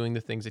start doing the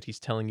things that he's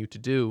telling you to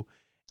do,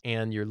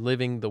 and you're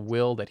living the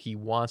will that he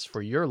wants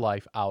for your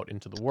life out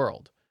into the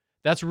world.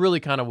 That's really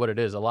kind of what it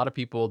is. A lot of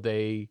people,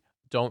 they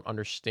don't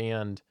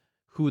understand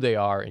who they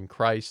are in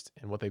Christ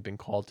and what they've been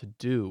called to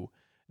do.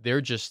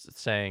 They're just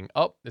saying,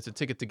 oh, it's a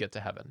ticket to get to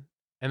heaven.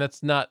 And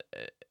it's not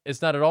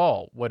at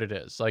all what it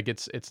is. Like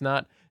it's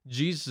not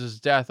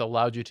Jesus' death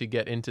allowed you to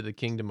get into the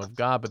kingdom of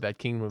God, but that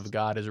kingdom of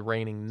God is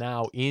reigning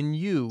now in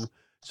you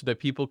so that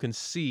people can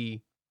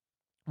see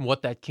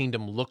what that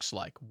kingdom looks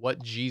like,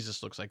 what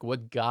Jesus looks like,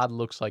 what God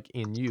looks like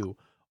in you.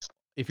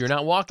 If you're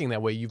not walking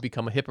that way, you've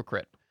become a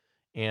hypocrite.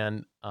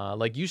 And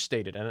like you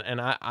stated,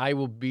 and I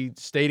will be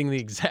stating the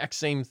exact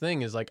same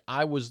thing, is like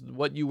I was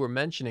what you were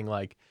mentioning,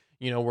 like,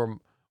 we're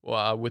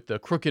with the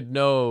crooked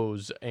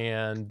nose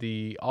and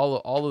the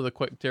all of the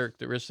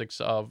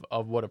characteristics of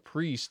what a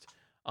priest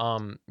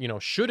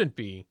shouldn't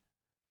be,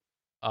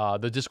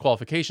 the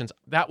disqualifications.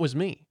 That was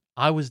me.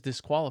 I was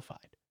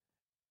disqualified,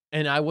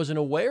 and I wasn't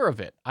aware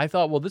of it. I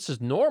thought, well, this is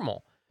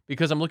normal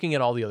because I'm looking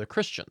at all the other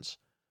Christians,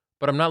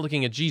 but I'm not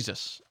looking at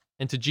Jesus.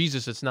 And to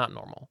Jesus, it's not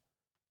normal.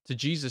 To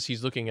Jesus,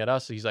 he's looking at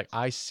us. He's like,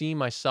 I see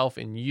myself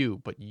in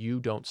you, but you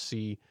don't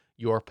see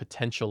your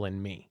potential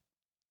in me.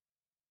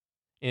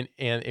 And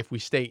if we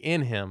stay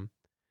in him,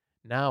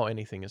 now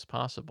anything is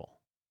possible.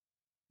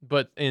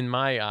 But in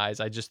my eyes,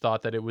 I just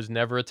thought that it was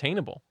never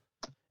attainable.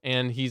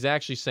 And he's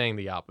actually saying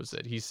the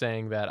opposite. He's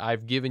saying that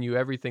I've given you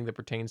everything that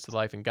pertains to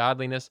life and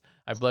godliness.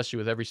 I bless you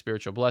with every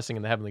spiritual blessing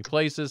in the heavenly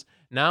places.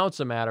 Now it's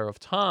a matter of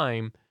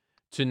time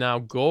to now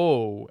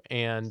go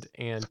and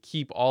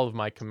keep all of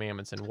my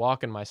commandments and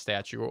walk in my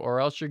statute, or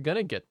else you're going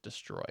to get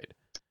destroyed.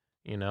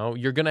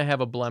 You're going to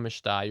have a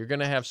blemished eye. You're going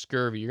to have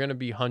scurvy. You're going to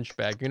be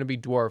hunchback. You're going to be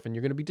dwarf, and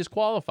you're going to be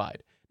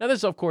disqualified. Now,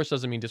 this, of course,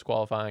 doesn't mean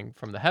disqualifying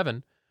from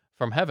heaven,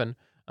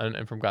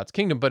 and from God's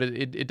kingdom, but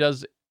it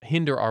does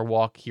hinder our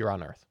walk here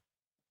on earth.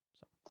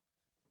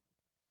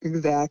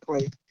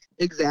 Exactly.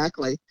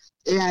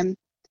 And,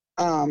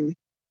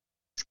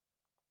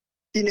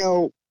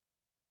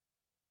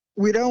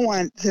 we don't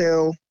want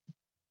to,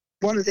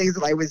 one of the things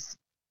that I was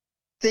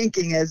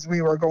thinking as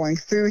we were going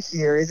through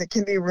here is it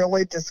can be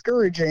really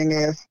discouraging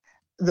if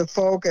the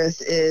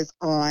focus is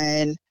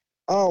on,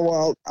 oh,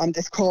 well, I'm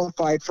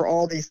disqualified for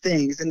all these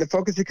things, and the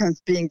focus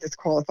becomes being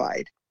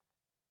disqualified.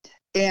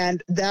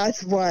 And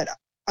that's what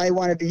I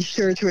want to be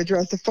sure to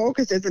address. The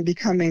focus isn't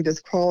becoming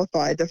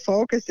disqualified. The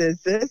focus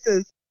is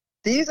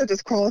these are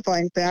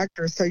disqualifying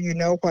factors, so you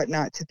know what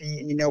not to be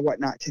and you know what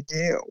not to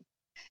do.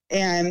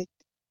 And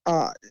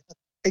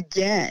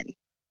again,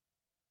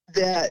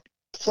 that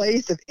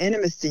place of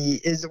intimacy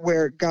is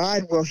where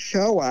God will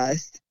show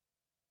us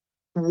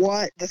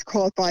what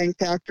disqualifying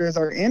factors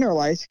are in our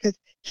lives, because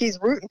he's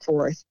rooting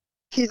for us.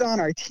 He's on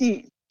our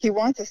team. He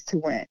wants us to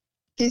win.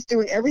 He's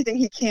doing everything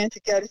he can to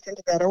get us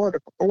into that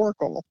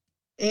oracle.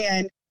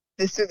 And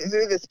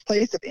through this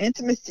place of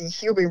intimacy,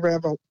 he'll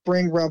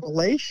bring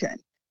revelation.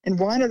 And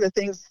one of the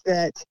things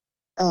that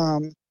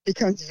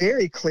becomes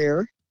very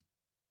clear,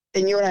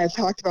 and you and I have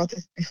talked about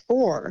this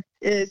before,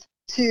 is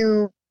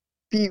to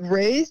be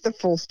raised to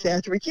full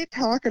stature. We keep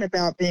talking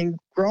about being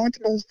grown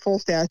to full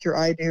stature,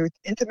 I do,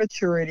 into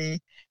maturity,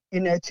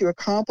 to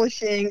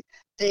accomplishing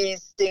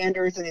these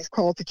standards and these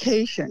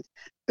qualifications.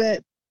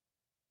 But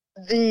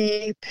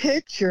the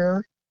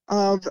picture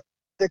of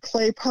the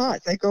clay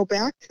pots, I go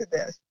back to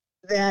this,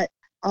 that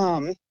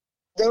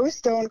those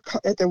stone,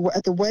 at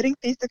the wedding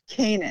feast of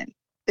Canaan,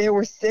 there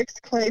were 6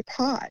 clay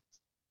pots,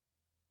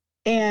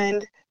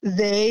 and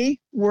they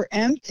were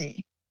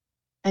empty.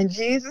 And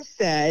Jesus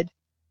said,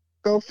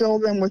 go fill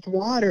them with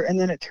water, and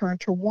then it turned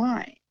to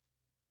wine.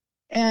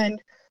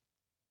 And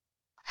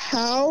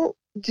how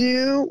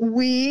do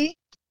we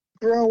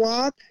grow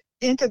up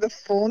into the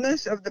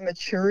fullness of the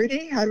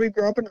maturity? How do we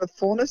grow up into the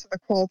fullness of the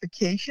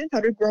qualifications? How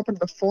do we grow up into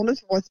the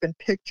fullness of what's been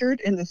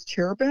pictured in this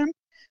cherubim?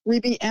 We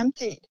be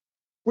emptied.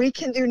 We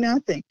can do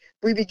nothing.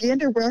 We begin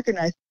to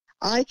recognize,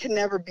 I can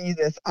never be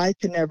this. I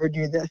can never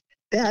do this.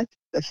 That's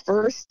the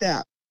first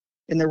step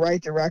in the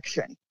right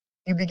direction.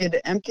 You begin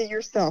to empty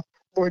yourself.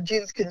 Lord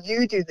Jesus, can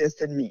you do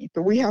this in me?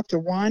 But we have to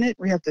want it.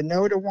 We have to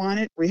know to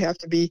want it. We have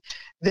to be,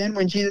 then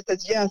when Jesus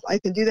says, yes, I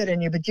can do that in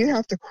you, but you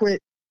have to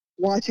quit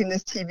watching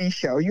this TV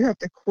show. You have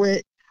to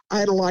quit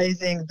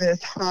idolizing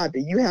this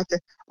hobby. You have to,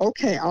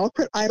 okay, I'll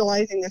quit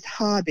idolizing this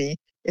hobby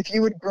if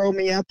you would grow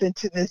me up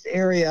into this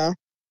area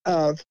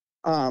of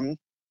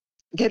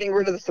getting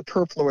rid of the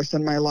superfluous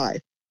in my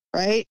life,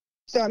 right?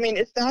 So, I mean,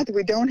 it's not that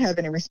we don't have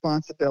any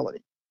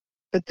responsibility,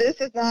 but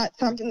this is not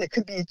something that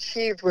can be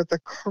achieved with a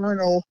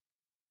carnal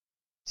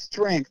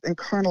strength and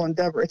carnal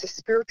endeavor. It's a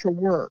spiritual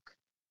work.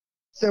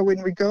 So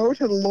when we go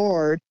to the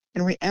Lord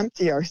and we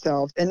empty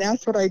ourselves, and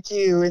that's what I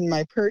do in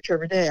my prayer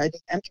every day, I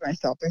just empty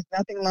myself. There's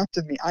nothing left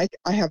of me. I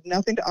have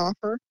nothing to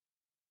offer.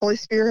 Holy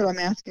Spirit, I'm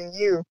asking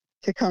you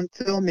to come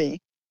fill me,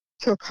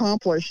 to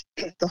accomplish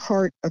the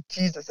heart of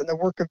Jesus and the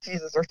work of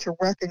Jesus, or to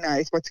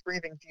recognize what's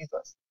grieving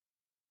Jesus.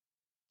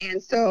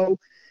 And so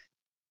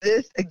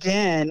this,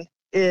 again,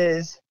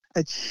 is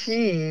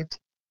achieved.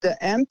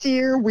 The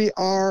emptier we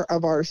are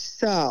of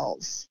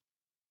ourselves,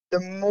 the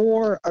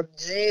more of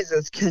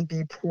Jesus can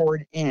be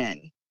poured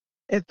in.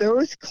 If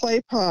those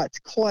clay pots,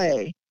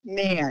 clay,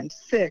 man,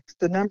 6,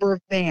 the number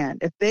of man,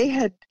 if they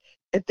had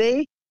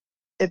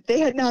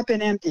not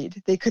been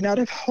emptied, they could not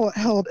have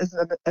held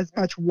as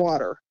much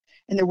water,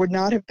 and there would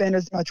not have been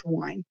as much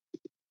wine.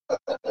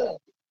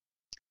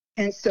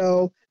 And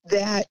so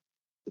that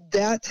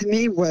to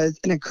me was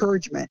an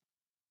encouragement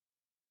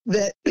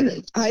that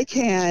I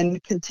can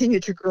continue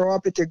to grow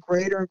up into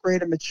greater and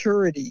greater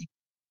maturity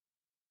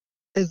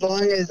as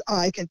long as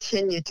I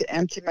continue to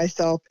empty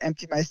myself, and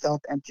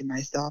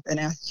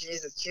ask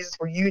Jesus,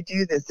 will you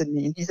do this in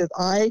me? And he says,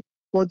 I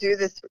will do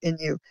this in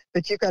you,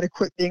 but you've got to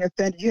quit being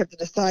offended. You have to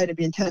decide and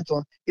be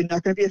intentional. You're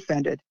not going to be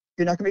offended.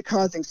 You're not going to be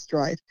causing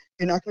strife.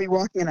 You're not going to be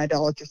walking in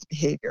idolatrous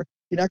behavior.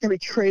 You're not going to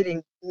be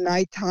trading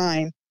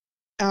nighttime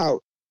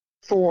out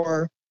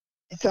for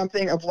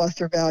something of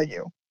lesser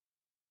value.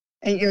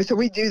 And, so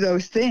we do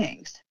those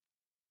things.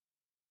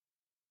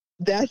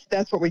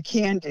 That's what we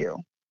can do.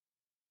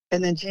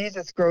 And then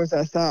Jesus grows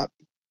us up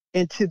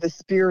into the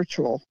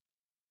spiritual.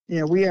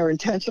 We are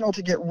intentional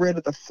to get rid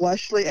of the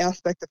fleshly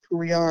aspect of who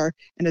we are.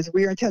 And as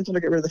we are intentional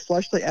to get rid of the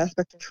fleshly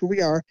aspect of who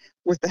we are,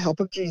 with the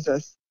help of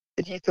Jesus,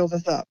 that he fills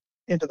us up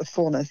into the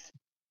fullness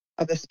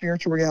of the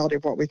spiritual reality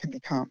of what we can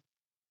become.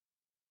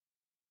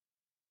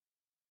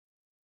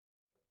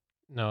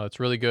 No, it's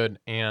really good.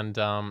 And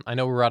I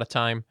know we're out of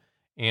time,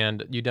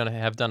 and you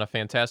have done a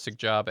fantastic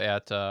job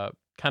at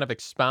kind of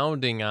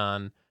expounding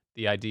on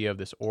the idea of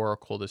this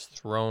oracle, this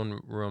throne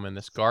room, and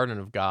this garden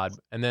of God,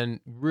 and then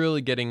really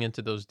getting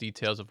into those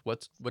details of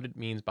what it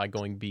means by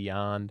going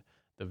beyond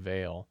the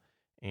veil.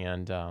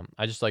 And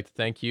I just like to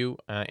thank you,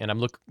 and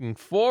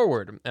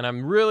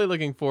I'm really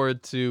looking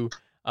forward to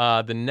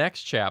the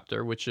next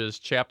chapter, which is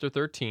chapter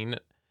 13,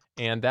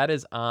 and that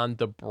is on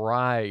the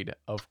bride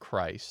of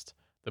Christ.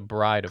 The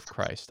bride of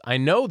Christ. I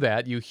know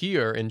that you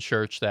hear in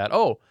church that,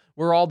 oh,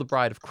 we're all the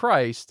bride of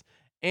Christ,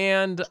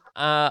 and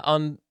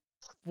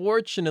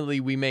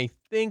unfortunately, we may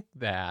think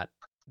that,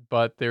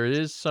 but there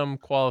is some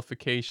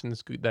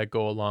qualifications that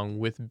go along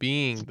with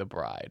being the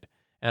bride.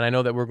 And I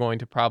know that we're going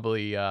to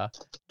probably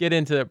get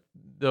into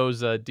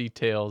those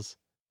details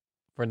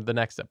for the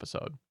next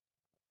episode.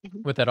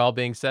 Mm-hmm. With that all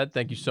being said,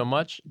 thank you so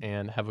much,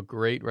 and have a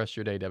great rest of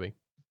your day, Debbie.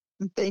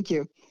 Thank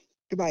you.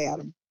 Goodbye,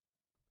 Adam.